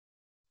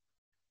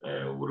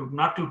 ஒரு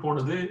நாட்கள்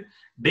போனது,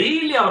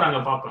 டெய்லி அவர்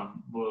அங்க பார்ப்பேன்.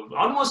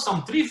 Almost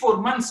 3-4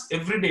 months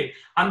everyday.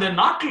 அந்த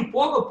நாட்கள்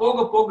போக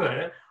போக போக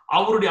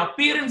அவருடைய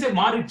அப்பியரன்ஸே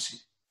மாறிடுச்சு.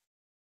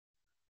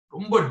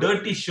 ரொம்ப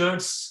டர்ட்டி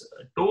ஷர்ட்ஸ்,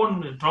 டோன்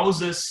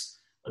ட்ரௌசர்ஸ்,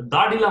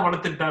 தாடிலாம்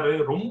வளர்த்துக்கிட்டாரு.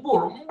 ரொம்ப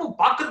ரொம்ப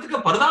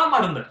பாக்குறதுக்கு பரிதாபமா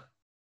இருந்தார்.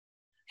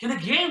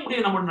 எனக்கு ஏன் இப்படி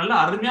நம்ம நல்ல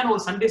அருமையான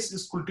ஒரு சண்டே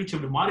ஸ்கூல் டீச்சர்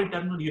இப்படி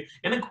மாறிட்டாருன்னு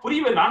எனக்கு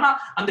புரியவே இல்லை. ஆனா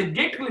அந்த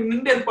கேட்டுக்குள்ள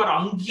நின்றே இருப்பாரு,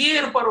 அங்கேயே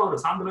இருப்பாரு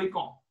அவர் சாயந்தரம்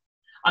வரைக்கும்.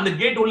 அந்த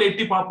கேட் உள்ள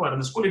எட்டி பார்ப்பாரு,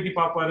 அந்த ஸ்கூல் எட்டி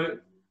பார்ப்பாரு,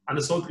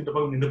 அந்த சவுத் கிட்ட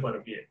பார்க்க நின்றுப்பாரு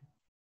அப்படியே.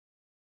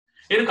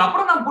 எனக்கு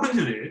அப்புறம் தான்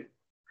புரிஞ்சுது,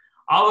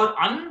 அவர்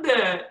அந்த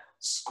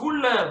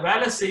ஸ்கூல்ல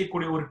வேலை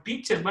செய்யக்கூடிய ஒரு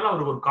டீச்சர் மேல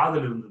அவருக்கு ஒரு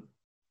காதல் இருந்தது.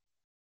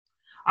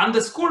 அந்த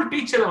ஸ்கூல்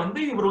டீச்சரை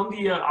வந்து இவர் வந்து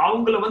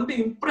அவங்கள வந்து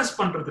இம்ப்ரெஸ்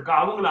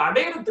பண்றதுக்காக, அவங்கள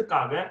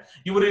அடையறதுக்காக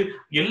இவரு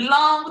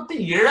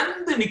எல்லாத்தையும்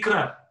இழந்து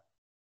நிக்கிறார்.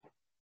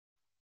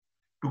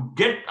 To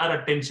get our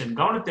attention.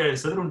 கவனத்தை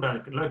செதறுண்டா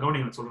இருக்குல்ல,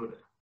 கவனிங்க சொல்றது.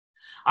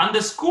 அந்த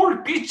ஸ்கூல்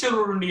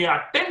டீச்சருடைய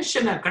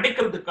அட்டென்ஷனை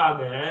கிடைக்கிறதுக்காக,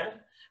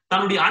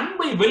 தன்னுடைய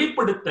அன்பை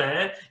வெளிப்படுத்த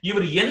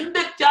இவர் எந்த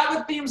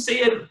தியாகத்தையும்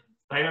செய்ய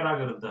தயாராக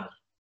இருந்தார்.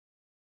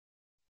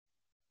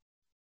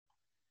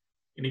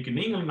 இன்னைக்கு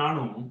நீங்கள்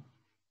நானும்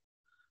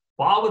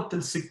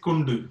பாவத்தில்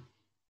சிக்குண்டு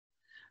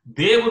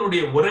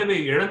தேவனுடைய உறவை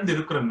இழந்து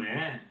இருக்கிறோமே.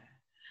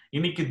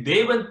 இன்னைக்கு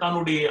தேவன்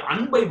தன்னுடைய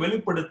அன்பை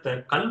வெளிப்படுத்த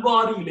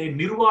கல்வாரியிலே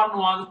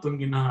நிர்வாணமாக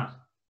தொங்கினார்.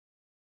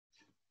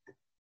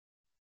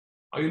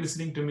 Are you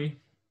listening to me?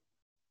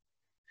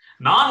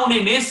 நான் உன்னை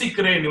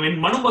நேசிக்கிறேன்,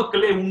 என்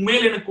மனுமக்களே,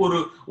 உண்மையில் எனக்கு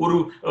ஒரு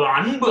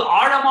அன்பு,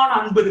 ஆழமான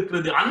அன்பு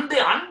இருக்கிறது. அந்த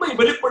அன்பை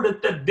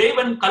வெளிப்படுத்த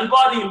தேவன்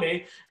கல்வாரியிலே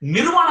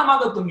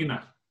நிர்வாணமாக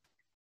தொங்கினார்.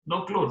 No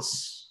clothes.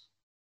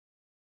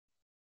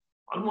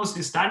 Almost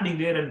he's standing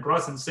there and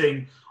cross and saying,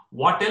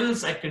 what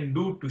else I can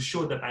do to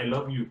show that I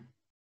love you?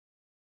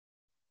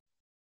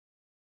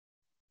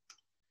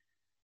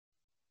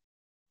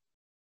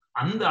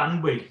 அந்த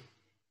அன்பை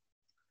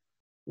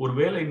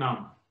ஒருவேளை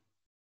நாம்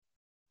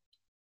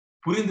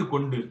புரிந்து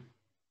கொண்டு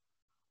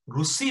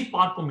ருசி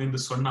பார்ப்போம் என்று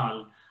சொன்னால்,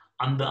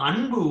 அந்த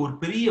அன்பு ஒரு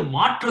பெரிய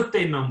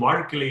மாற்றத்தை நம்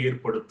வாழ்க்கையில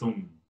ஏற்படுத்தும்.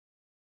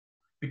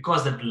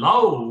 Because that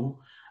love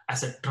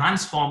as a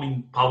transforming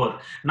power,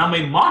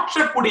 நம்மை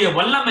மாற்றக்கூடிய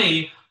வல்லமை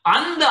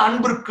அந்த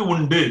அன்பிற்கு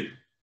உண்டு.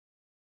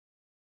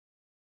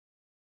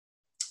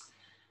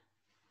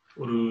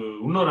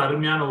 இன்னொரு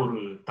அருமையான ஒரு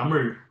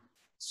தமிழ்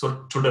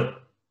சொற்றொடர்,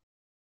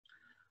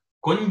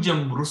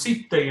 கொஞ்சம்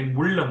ருசித்த என்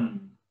உள்ளம்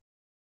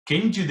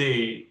கெஞ்சுதே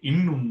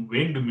இன்னும்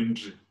வேண்டும்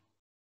என்று.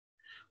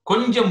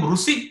 கொஞ்சம்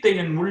ருசித்த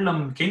என்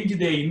உள்ளம்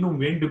கெஞ்சுதே இன்னும்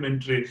வேண்டும்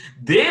என்று.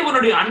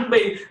 தேவனுடைய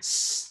அன்பை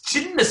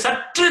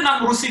சற்று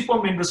நாம்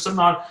ருசிப்போம் என்று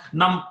சொன்னால்,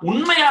 நாம்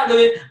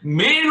உண்மையாகவே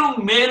மேலும்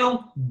மேலும்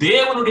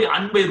தேவனுடைய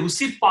அன்பை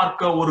ருசி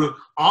பார்க்க ஒரு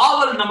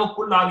ஆவல்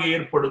நமக்குள்ளாக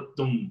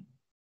ஏற்படுத்தும்.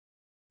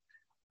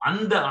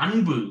 அந்த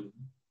அன்பு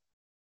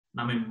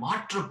நம்மை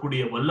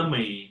மாற்றக்கூடிய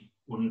வல்லமை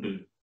உண்டு.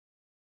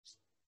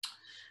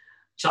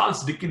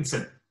 சார்ல்ஸ்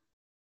டிக்கின்சன்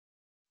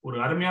ஒரு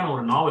அருமையான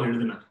ஒரு நாவல்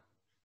எழுதினார்.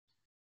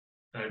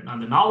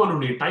 அந்த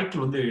நாவலுடைய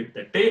டைட்டில் வந்து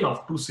the tale of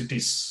two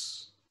cities.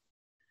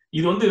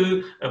 இது வந்து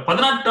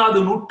 18வது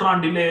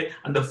நூற்றாண்டிலே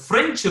அந்த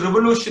பிரெஞ்சு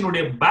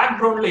ரெவல்யூஷனுடைய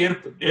பேக்ரவுண்ட்ல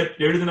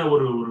எழுதின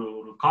ஒரு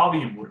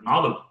காவியம், ஒரு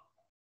நாவல்.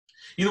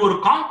 இது ஒரு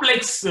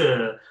காம்ப்ளெக்ஸ்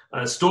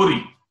ஸ்டோரி.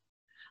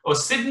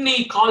 சிட்னி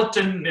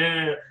கால்டன்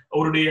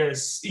அவருடைய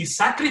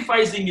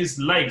சாக்ரிஃபைசிங் ஹிஸ்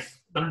லைஃப்,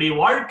 தன்னுடைய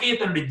வாழ்க்கையை,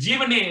 தன்னுடைய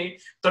ஜீவனே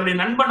தன்னுடைய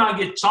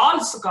நண்பனாகிய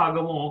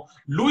சார்ல்ஸுக்காகவும்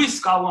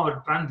லூயிஸ்காகவும்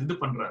அவர் இது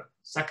பண்றார்,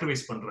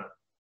 சாக்ரிஃபைஸ் பண்றார்.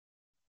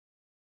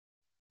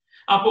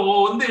 அப்போ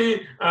வந்து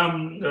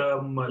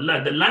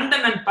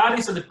லண்டன் அண்ட்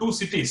பாரிஸ் அந்த two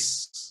cities,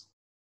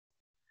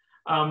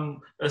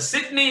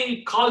 Sydney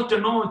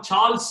கால்டனும்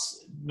Charles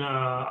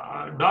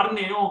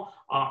டார்னேயும்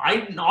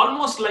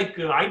almost like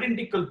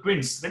identical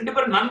twins. 2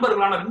 பேரும்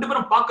நண்பர்களான, 2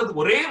 பேரும்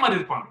பார்க்கறதுக்கு ஒரே மாதிரி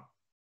இருப்பாங்க.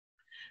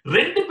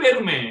 2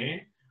 பேருமே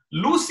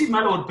லூசி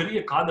மேல ஒரு பெரிய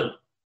காதல்.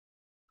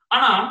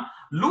 ஆனா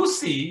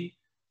லூசி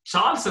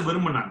சார்ல்ஸ்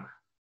விரும்பினாங்க.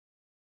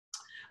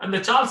 அந்த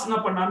சார்ல்ஸ் என்ன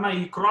பண்ணாருன்னா,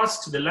 he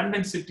crossed the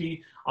London city.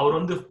 அவர்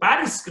வந்து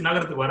பாரிஸ்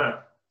நகரத்துக்கு வரார்.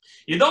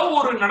 ஏதோ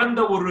ஒரு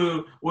நடந்த ஒரு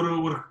ஒரு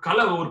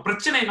ஒரு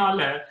பிரச்சனைனால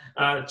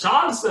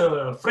சார்ல்ஸ்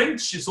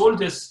பிரெஞ்சு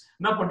சோல்ஜர்ஸ்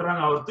என்ன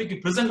பண்றாங்க, அவர் தூக்கி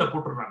பிரிசன்ல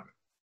போட்டுறாங்க.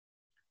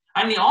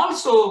 And he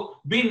also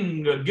been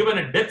given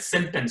a death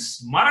sentence.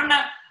 மரண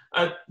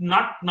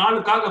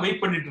நாளுக்காக வெயிட்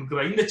பண்ணிட்டு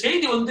இருக்கிறார். இந்த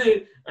செய்தி வந்து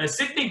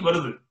சிட்னிக்கு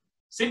வருது.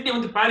 சிட்னி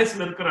வந்து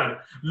பாரிஸ்ல இருக்கிறார்.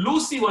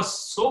 Lucy was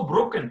so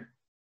broken.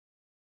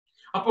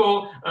 அப்போ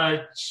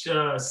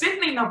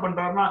சிட்னி என்ன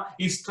பண்றாருன்னா,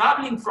 is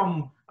travelling from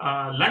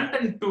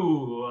London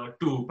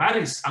to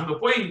Paris. அங்க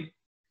போய்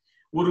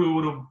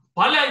ஒரு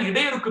பல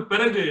இடையூறுக்கு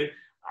பிறகு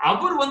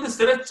அவர் வந்து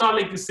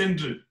சிறைச்சாலைக்கு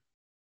சென்று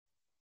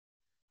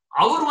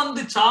அவர்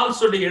வந்து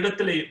சார்ல்ஸோட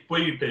இடத்துல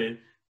போயிட்டு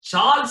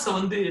சார்ல்ஸ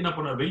வந்து என்ன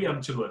பண்ணார், வெளியே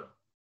அனுப்பிச்சிருவார்.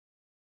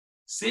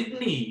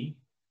 Sydney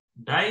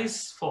dies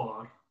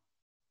for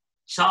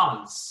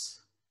Charles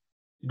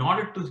in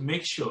order to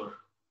make sure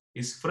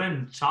his friend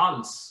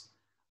Charles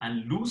and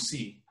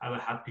Lucy have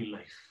a happy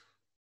life.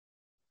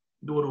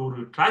 இது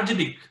ஒரு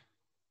tragic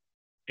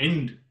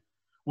end,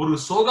 ஒரு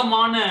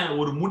சோகமான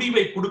ஒரு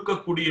முடிவை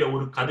கொடுக்கக்கூடிய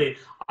ஒரு கதை.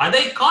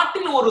 அதை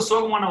காட்டிலும் ஒரு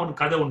சோகமான ஒரு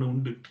கதை ஒண்ணு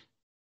உண்டு.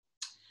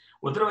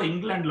 ஒரு தடவை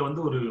இங்கிலாந்துல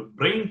வந்து ஒரு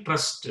பிரெயின்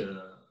ட்ரஸ்ட்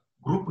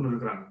குரூப்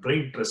இருக்கிறாங்க.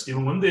 பிரெயின் ட்ரஸ்ட்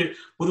இவங்க வந்து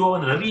பொதுவாக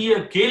நிறைய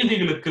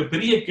கேள்விகளுக்கு,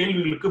 பெரிய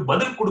கேள்விகளுக்கு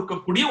பதில்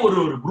கொடுக்கக்கூடிய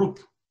ஒரு குரூப்.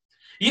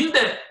 இந்த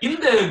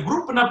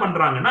குரூப் என்ன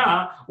பண்றாங்கன்னா,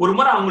 ஒரு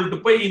முறை அவங்கள்ட்ட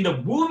போய் இந்த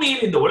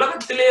பூமியில் இந்த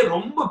உலகத்திலே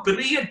ரொம்ப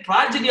பெரிய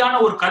டிராஜடியான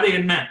ஒரு கதை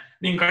என்ன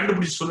நீங்க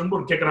கண்டுபிடிச்சு சொல்லுங்க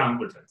ஒரு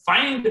கேட்கறாங்க.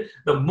 Find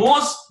the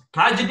most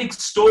டிராஜடிக்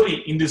story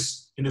in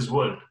this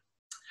world.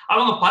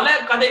 அவங்க பல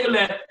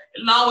கதைகளை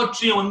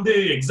எல்லாவற்றையும் வந்து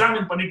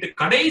எக்ஸாமின் பண்ணிட்டு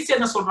கடைசி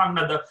என்ன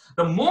சொல்றாங்கன்னா,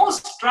 the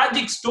most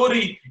tragic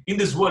story in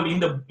this world,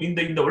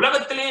 இந்த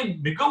உலகத்திலே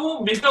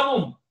மிகவும்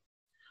மிகவும்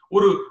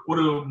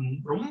ஒரு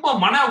ரொம்ப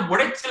மன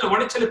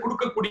உடைச்சலை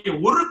கொடுக்கக்கூடிய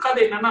ஒரு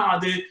கதை என்னன்னா,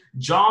 அது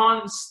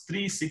ஜான்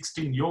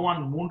 3:16,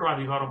 யோவான்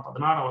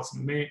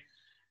 3:16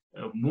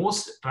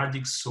 மோஸ்ட்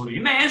டிராஜிக் ஸ்டோரி.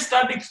 என்ன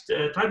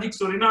டிராஜிக்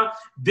ஸ்டோரினா,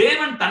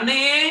 தேவன்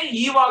தன்னையே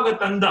ஈவாக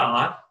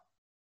தந்தார்,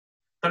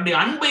 தன்னுடைய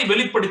அன்பை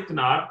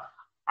வெளிப்படுத்தினார்.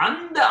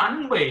 அந்த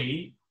அன்பை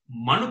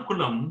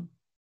மனுக்குலம்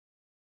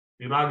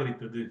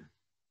நிராகரித்தது.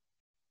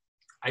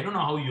 I don't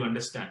know how you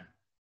understand.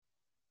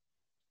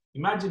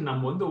 Imagine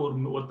நம்ம வந்து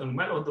ஒருத்தங்க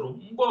மேல வந்து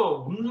ரொம்ப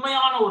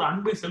உண்மையான ஒரு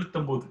அன்பை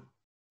செலுத்தும் போது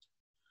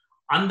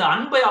அந்த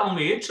அன்பை அவங்க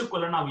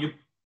ஏற்றுக்கொள்ள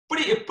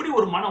எப்படி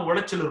ஒரு மன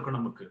உளைச்சல் இருக்கும்,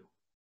 நமக்கு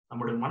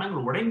நம்முடைய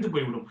மனங்கள் உடைந்து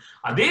போய்விடும்.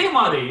 அதே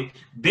மாதிரி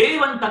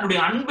தேவன் தன்னுடைய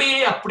அன்பையே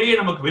அப்படியே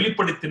நமக்கு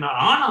வெளிப்படுத்தினார்.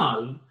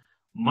 ஆனால்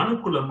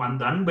மனுக்குலம்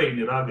அந்த அன்பை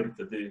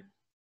நிராகரித்தது.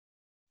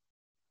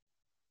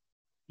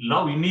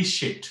 Love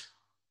initiate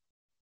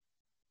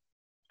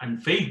and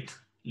faith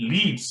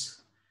leads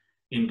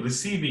in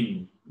receiving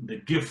the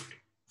gift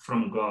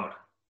from God.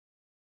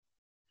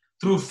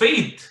 Through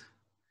faith,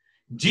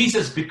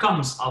 Jesus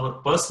becomes our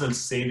personal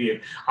savior.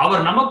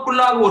 அவர்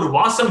நமக்குள்ளாக ஒரு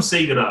வாசம்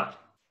செய்கிறார்.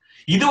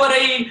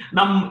 இதுவரை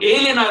நம்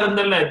ஏலியனா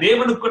இருந்தல்ல,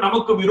 தேவனுக்கு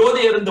நமக்கு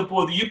விரோதம் இருந்த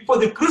போது,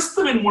 இப்போது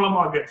கிறிஸ்துவின்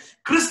மூலமாக,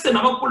 கிறிஸ்து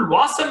நமக்குள்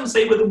வாசம்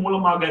செய்வது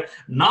மூலமாக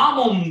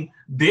நாமும்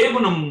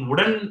தேவனும்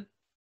உடன்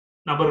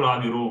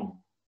நபர்களாகிறோம்.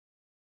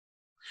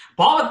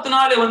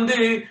 பாவத்தினாலே வந்து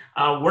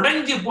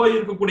உடைஞ்சு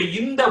போயிருக்கக்கூடிய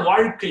இந்த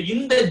வாழ்க்கை,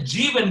 இந்த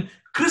ஜீவன்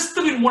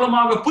கிறிஸ்துவின்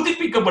மூலமாக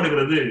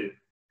புதுப்பிக்கப்படுகிறது.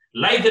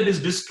 Life that is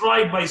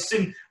destroyed by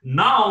sin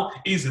now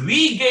is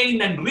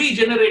regained and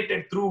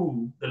regenerated through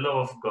the love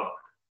of God.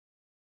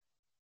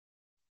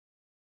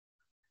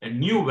 A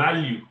new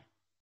value,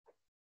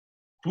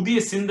 புதிய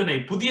சிந்தனை,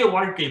 புதிய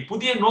வாழ்க்கை,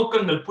 புதிய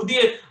நோக்கங்கள், புதிய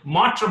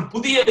மாற்றம்,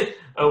 புதிய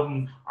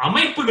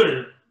அமைப்புகள்.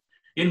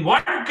 என்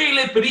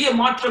வாழ்க்கையிலே பெரிய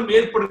மாற்றம்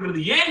ஏற்படுகிறது.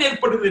 ஏன்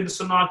ஏற்படுகிறது என்று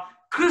சொன்னால்,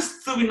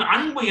 கிறிஸ்துவின்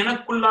அன்பு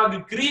எனக்குள்ளாக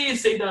கிரியை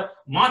செய்த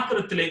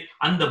மாத்திரத்திலே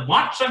அந்த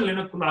மாற்றங்கள்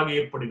எனக்குள்ளாக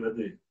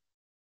ஏற்படுகிறது.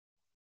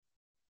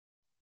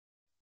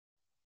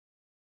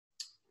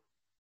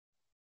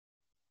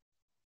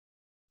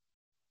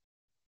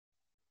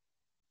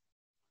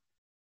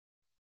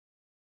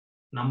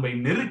 நம்மை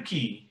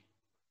நெருக்கி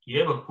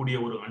ஏவக்கூடிய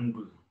ஒரு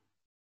அன்பு,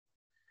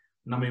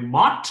 நம்மை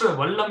மாற்ற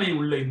வல்லமை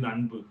உள்ள இந்த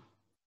அன்பு,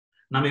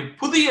 நம்மை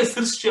புதிய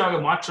சிருஷ்டியாக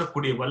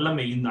மாற்றக்கூடிய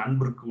வல்லமை இந்த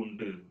அன்பிற்கு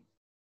உண்டு.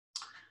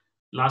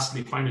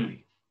 Lastly, finally,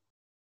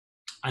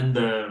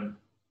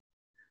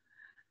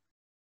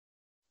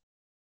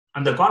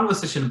 அந்த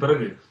கான்வர்சேஷன்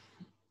பிறகு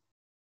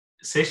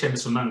சேஷா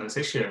சொன்னாங்க,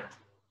 சேஷா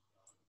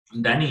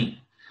டனி,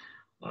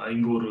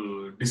 இங்க ஒரு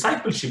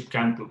டிசைபிள்ஷிப்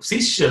கேம்ப்,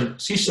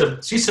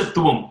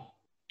 சீஷத்துவம்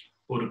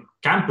ஒரு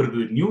கேம்ப்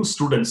இருக்கு, new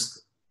students,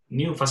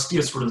 new first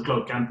year ஸ்டூடெண்ட்ஸ்க்குலாம்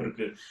ஒரு கேம்ப்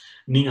இருக்கு,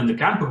 நீங்க அந்த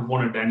கேம்புக்கு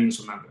போன டேனின்னு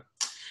சொன்னாங்க.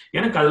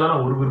 எனக்கு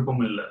அதெல்லாம் ஒரு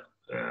விருப்பம் இல்லை.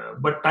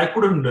 But I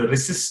couldn't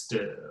resist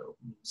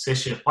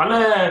Sesha. பல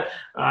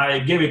ஐ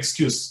கேவ்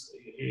எக்ஸ்கியூஸ்.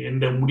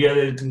 எந்த முடியாத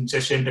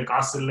சேஷா, என்கிட்ட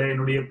காசு இல்லை,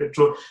 என்னுடைய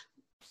பெற்றோர்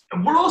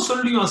எவ்வளவு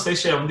சொல்லியும்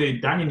சேஷா வந்து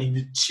டேனி நீ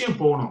நிச்சயம்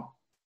போகணும்.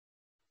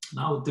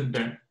 நான்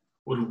ஒத்துக்கிட்டேன்.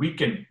 ஒரு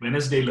வீக்கெண்ட்,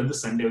 வெனஸ்டேல இருந்து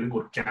சண்டே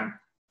வரைக்கும் ஒரு கேம்ப்,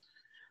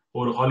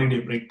 ஒரு ஹாலிடே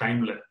பிரேக்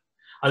டைம்ல.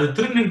 அது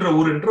திருநின்ற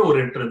ஊர் என்ற ஒரு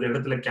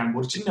இடத்துல கேம்ப்,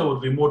 ஒரு சின்ன ஒரு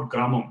ரிமோட்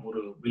கிராமம்,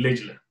 ஒரு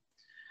வில்லேஜ்ல.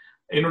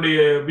 என்னுடைய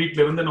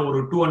வீட்டுல இருந்து நான் ஒரு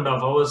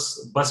 2.5 hours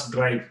பஸ்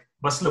டிரைவ்.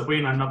 பஸ்ல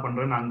போய் நான் என்ன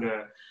பண்றேன், அங்க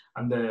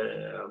அந்த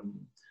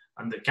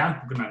அந்த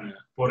கேம்புக்கு நான்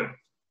போறேன்.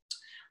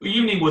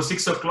 ஈவினிங் ஒரு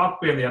 6 o'clock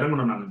போய் அந்த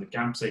இறங்கணும். நான் இந்த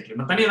கேம்ப் சைட்ல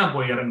நான் தனியா தான்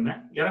போய்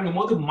இறங்கினேன். இறங்கும்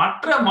போது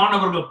மற்ற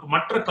மாணவர்கள்,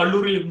 மற்ற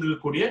கல்லூரியில்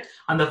இருக்கக்கூடிய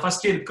அந்த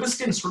ஃபர்ஸ்ட் இயர்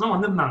கிறிஸ்டியன் ஸ்டூடெண்ட்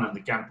வந்திருந்தாங்க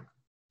அந்த கேம்புக்கு.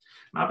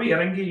 நான் போய்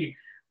இறங்கி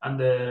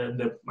அந்த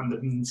அந்த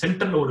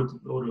சென்டர்ல ஒரு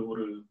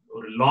ஒரு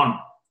ஒரு லான்,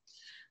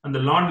 அந்த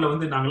லான்ல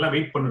வந்து நாங்கெல்லாம்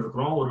வெயிட் பண்ணிட்டு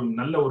இருக்கிறோம். ஒரு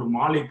நல்ல ஒரு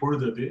மாலை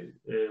பொழுது, அது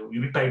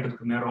இருட்டாயிட்டு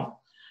இருக்கு நேரம்.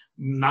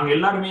 நாங்க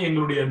எல்லாருமே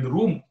எங்களுடைய அந்த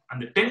ரூம்,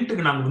 அந்த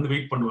டென்ட்டுக்கு நாங்க வந்து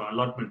வெயிட் பண்ணுவோம்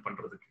அலாட்மெண்ட்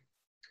பண்றதுக்கு.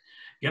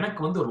 எனக்கு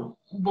வந்து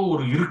ரொம்ப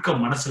ஒரு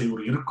இறுக்கம், மனசுல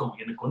ஒரு இறுக்கம்.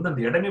 எனக்கு வந்து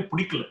அந்த இடமே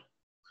பிடிக்கல.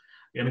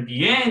 எனக்கு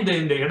ஏன்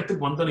இந்த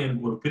இடத்துக்கு வந்தோன்னு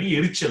எனக்கு ஒரு பெரிய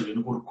எரிச்சல்,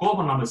 எனக்கு ஒரு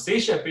கோபம். நம்ம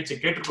சேஷா பேச்சை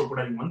கேட்டிருக்க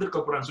கூடாது,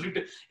 வந்திருக்க கூடாதுன்னு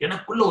சொல்லிட்டு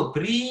எனக்குள்ள ஒரு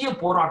பெரிய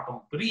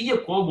போராட்டம், பெரிய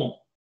கோபம்,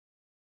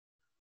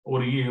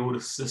 ஒரு ஒரு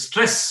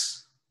ஸ்ட்ரெஸ்.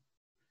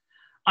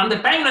 அந்த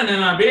டைம்ல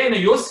நான்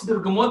அப்படியே யோசிச்சுட்டு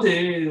இருக்கும் போது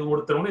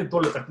ஒருத்தர் வந்து என்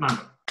தோல்ல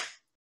தட்டினாங்க.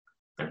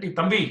 தட்டி,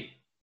 தம்பி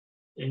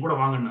என் கூட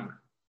வாங்கினாங்க.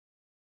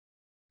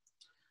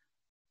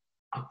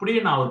 அப்படியே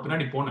நான் அவர்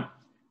பின்னாடி போனேன்.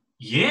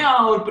 ஏன்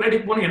அவர் பின்னாடி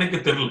போனேன் எனக்கு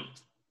தெரியல.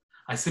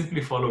 ஐ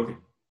சிம்பிளி ஃபாலோட்.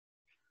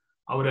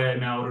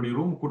 அவருடைய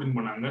ரூம் கூட்டின்னு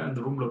போனாங்க. அந்த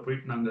ரூம்ல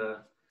போயிட்டு நாங்க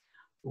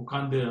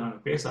உட்கார்ந்து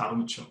பேச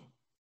ஆரம்பிச்சோம்.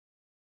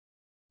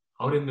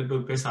 அவர் எங்கிட்ட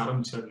பேச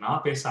ஆரம்பிச்சாரு,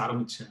 நான் பேச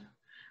ஆரம்பிச்சேன்.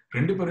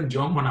 2 பேரும்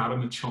ஜெபம் பண்ண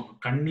ஆரம்பிச்சோம்.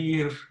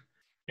 கண்ணீர்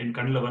என்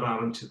கண்ணில் வர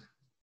ஆரம்பிச்சது.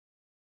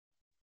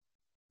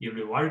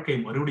 என்னுடைய வாழ்க்கை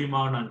மறுபடியும்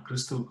நான்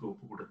கிறிஸ்துவுக்கு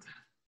ஒப்பு கொடுத்தேன்.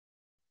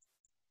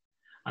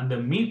 அந்த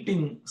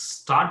மீட்டிங்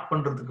ஸ்டார்ட்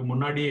பண்றதுக்கு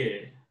முன்னாடியே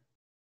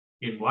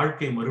என்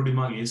வாழ்க்கை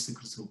மறுபடியும் இயேசு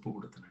கிறிஸ்து ஒப்பு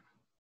கொடுத்தேன்.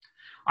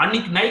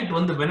 அன்னைக்கு நைட்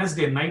வந்து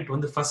வெனஸ்டே நைட்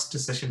வந்து ஃபர்ஸ்ட்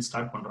செஷன்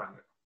ஸ்டார்ட் பண்றாங்க.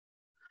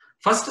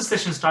 ஃபர்ஸ்ட்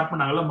செஷன் ஸ்டார்ட்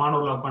பண்ணாங்கல்ல,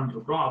 மாணவர்கள் உட்காந்து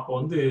இருக்கிறோம். அப்போ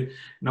வந்து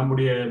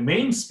நம்முடைய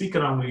மெயின்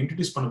ஸ்பீக்கர் அவங்க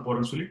இன்ட்ரடியூஸ் பண்ண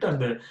போறேன்னு சொல்லிட்டு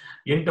அந்த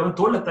என்கிட்ட வந்து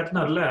தோல்ல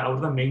தட்டினார்ல,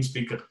 அவர் தான் main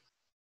speaker.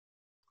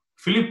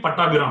 Philip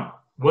Pattabiram,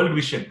 world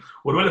vision.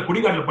 ஒருவேளை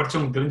குடிகாட்டில்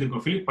படிச்சவங்க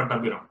தெரிஞ்சிருக்கும். பிலிப்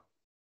பட்டாபிராம்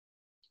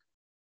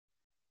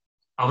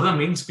அவர்தான்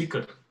மெயின்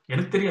ஸ்பீக்கர்.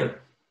 எனக்கு தெரியாது.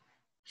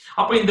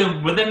 அப்ப இந்த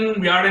புதன்,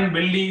 வியாழன்,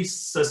 வெள்ளி,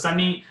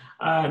 சனி,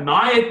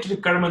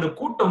 ஞாயிற்றுக்கிழமை இந்த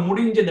கூட்டம்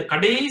முடிஞ்சு இந்த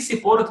கடைசி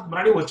போறதுக்கு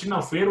முன்னாடி ஒரு சின்ன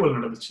ஃபேர்வெல்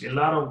நடந்துச்சு.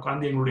 எல்லாரும்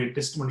உட்காந்து எங்களுடைய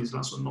டெஸ்டிமனிஸ்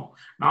எல்லாம் சொன்னோம்.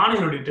 நானும்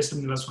என்னுடைய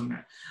டெஸ்டிமனி எல்லாம்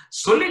சொன்னேன்.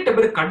 சொல்லிட்ட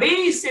பிறகு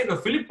கடைசி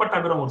பிலிப்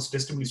பட்டாபிராம் ஒரு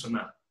டெஸ்டிமனி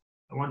சொன்னார்.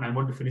 I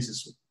want to finish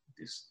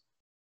this.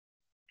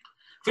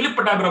 Philip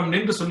Pattabiram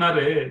நின்று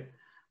சொன்னாரு,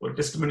 ஒரு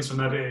டெஸ்டிமனி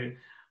சொன்னாரு.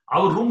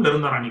 அவர் ரூம்ல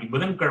இருந்தார் அன்னைக்கு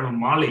புதன்கிழமை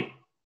மாலை.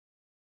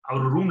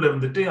 அவர் ரூம்ல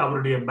இருந்துட்டு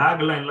அவருடைய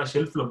பேக் எல்லாம்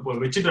ஷெல்ஃப்ல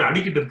வச்சுட்டு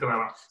அடிக்கிட்டு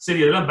இருக்கிறாராம். சரி,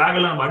 இதெல்லாம் பேக்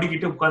எல்லாம் நம்ம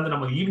அடிக்கிட்டு உட்கார்ந்து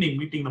நம்ம ஈவினிங்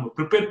மீட்டிங் நம்ம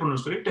ப்ரிப்பேர்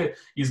பண்ணணும்னு சொல்லிட்டு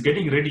இஸ்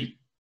கெட்டிங் ரெடி.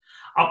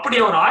 அப்படி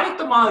அவர்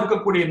ஆயத்தமா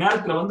இருக்கக்கூடிய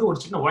நேரத்துல வந்து ஒரு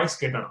சின்ன வாய்ஸ்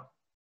கேட்டாராம்,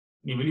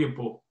 நீ வெளியே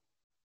போ.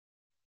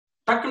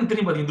 டக்குன்னு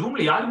திரும்பி பாத்தீங்க, இந்த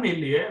ரூம்ல யாருமே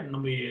இல்லையே,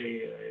 நம்ம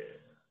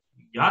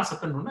யார்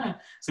சத்தம்னு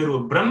சரி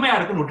ஒரு பிரம்மையா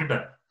இருக்குன்னு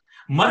விட்டுட்டார்.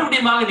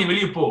 மறுபடியும் நீ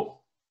வெளியே போ.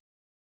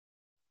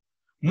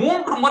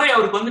 3 முறை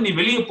அவருக்கு வந்து நீ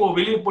வெளியே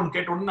போன்னு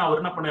கேட்ட உடனே அவர்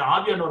என்ன பண்ண,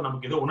 ஆவியானவர்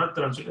நமக்கு ஏதோ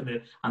உணர்த்துறான்னு சொல்லி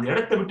அந்த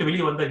இடத்தை விட்டு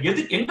வெளியே வந்தார்.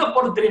 எங்க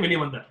போறது தெரியும் வெளியே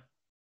வந்தார்.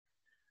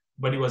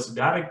 But he was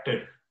directed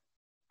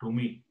to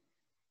me.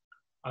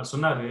 அவர்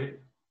சொன்னாரு,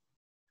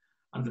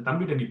 அந்த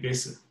தம்பிட்ட நீ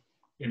பேசு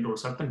என்ற ஒரு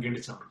சத்தம்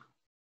கேட்டுச்சு. அவருக்கு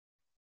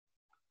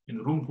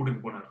என் ரூம்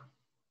கூட்டிட்டு போனார்,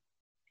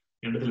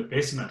 என்னிடத்துல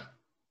பேசினார்.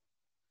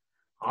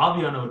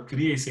 ஆவியானவர்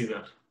கிரியை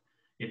செய்தார்.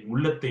 என்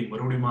உள்ளத்தை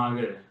மறுபடியும்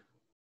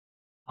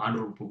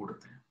ஆண்டவர் ஒப்பு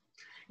கொடுத்தேன்.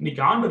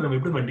 இன்னைக்கு ஆண்டவர் நம்ம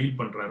எப்படி டீல்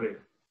பண்றாரு?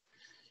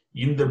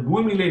 இந்த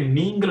பூமியில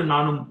நீங்கள்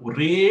நானும்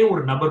ஒரே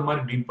ஒரு நபர்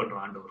மாதிரி டீல் பண்ற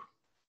ஆண்டவர்.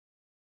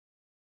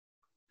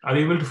 Are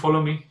you able to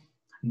follow me?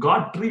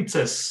 God treats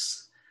us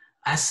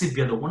as if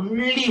we are the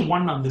only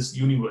one on this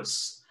universe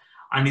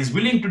and is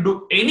willing to do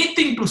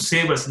anything to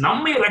save us.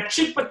 நம்மை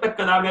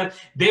ரட்சிப்பதற்காக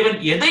தேவன்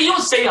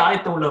எதையும் செய்ய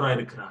ஆயத்தம் உள்ளவராக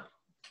இருக்கிறார்.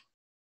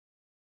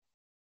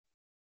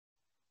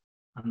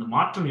 அந்த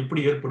மாற்றம்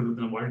எப்படி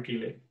ஏற்படுகிறது நம்ம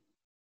வாழ்க்கையில?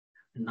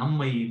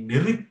 நம்மை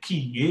நெருக்கி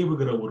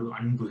ஏவுகிற ஒரு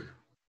அன்பு.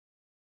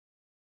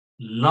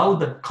 Love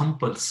that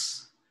compels,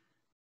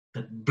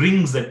 that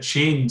brings that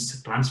change,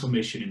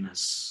 transformation in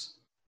us,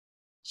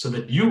 so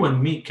that you and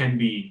me can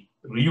be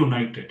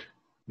reunited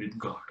with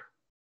God.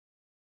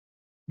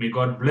 May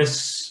God bless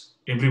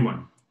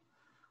everyone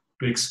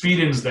to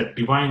experience that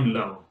divine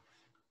love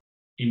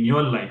in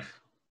your life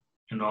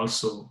and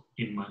also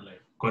in my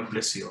life. God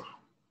bless you all.